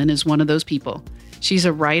 Laurie Rudiman, is one of those people. She's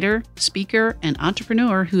a writer, speaker, and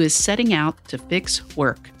entrepreneur who is setting out to fix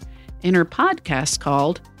work. In her podcast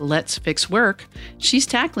called Let's Fix Work, she's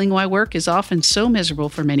tackling why work is often so miserable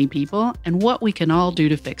for many people and what we can all do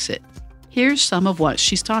to fix it. Here's some of what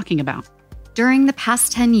she's talking about. During the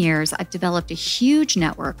past 10 years, I've developed a huge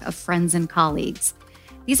network of friends and colleagues.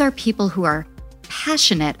 These are people who are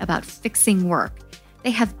passionate about fixing work.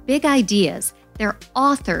 They have big ideas. They're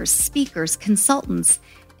authors, speakers, consultants,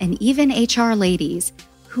 and even HR ladies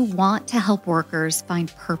who want to help workers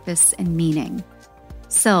find purpose and meaning.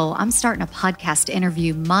 So I'm starting a podcast to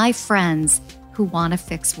interview my friends who want to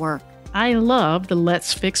fix work. I love the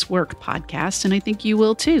Let's Fix Work podcast, and I think you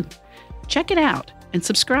will too. Check it out. and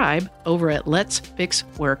subscribe over at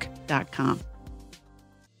letsfixwork.com.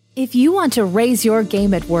 If you want to raise your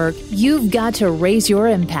game at work, you've got to raise your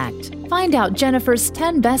impact. Find out Jennifer's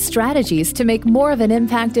 10 best strategies to make more of an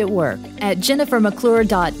impact at work at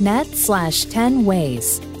jennifermcclure.net/10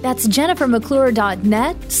 ways. That's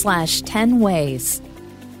jennifermcclure.net/10 ways.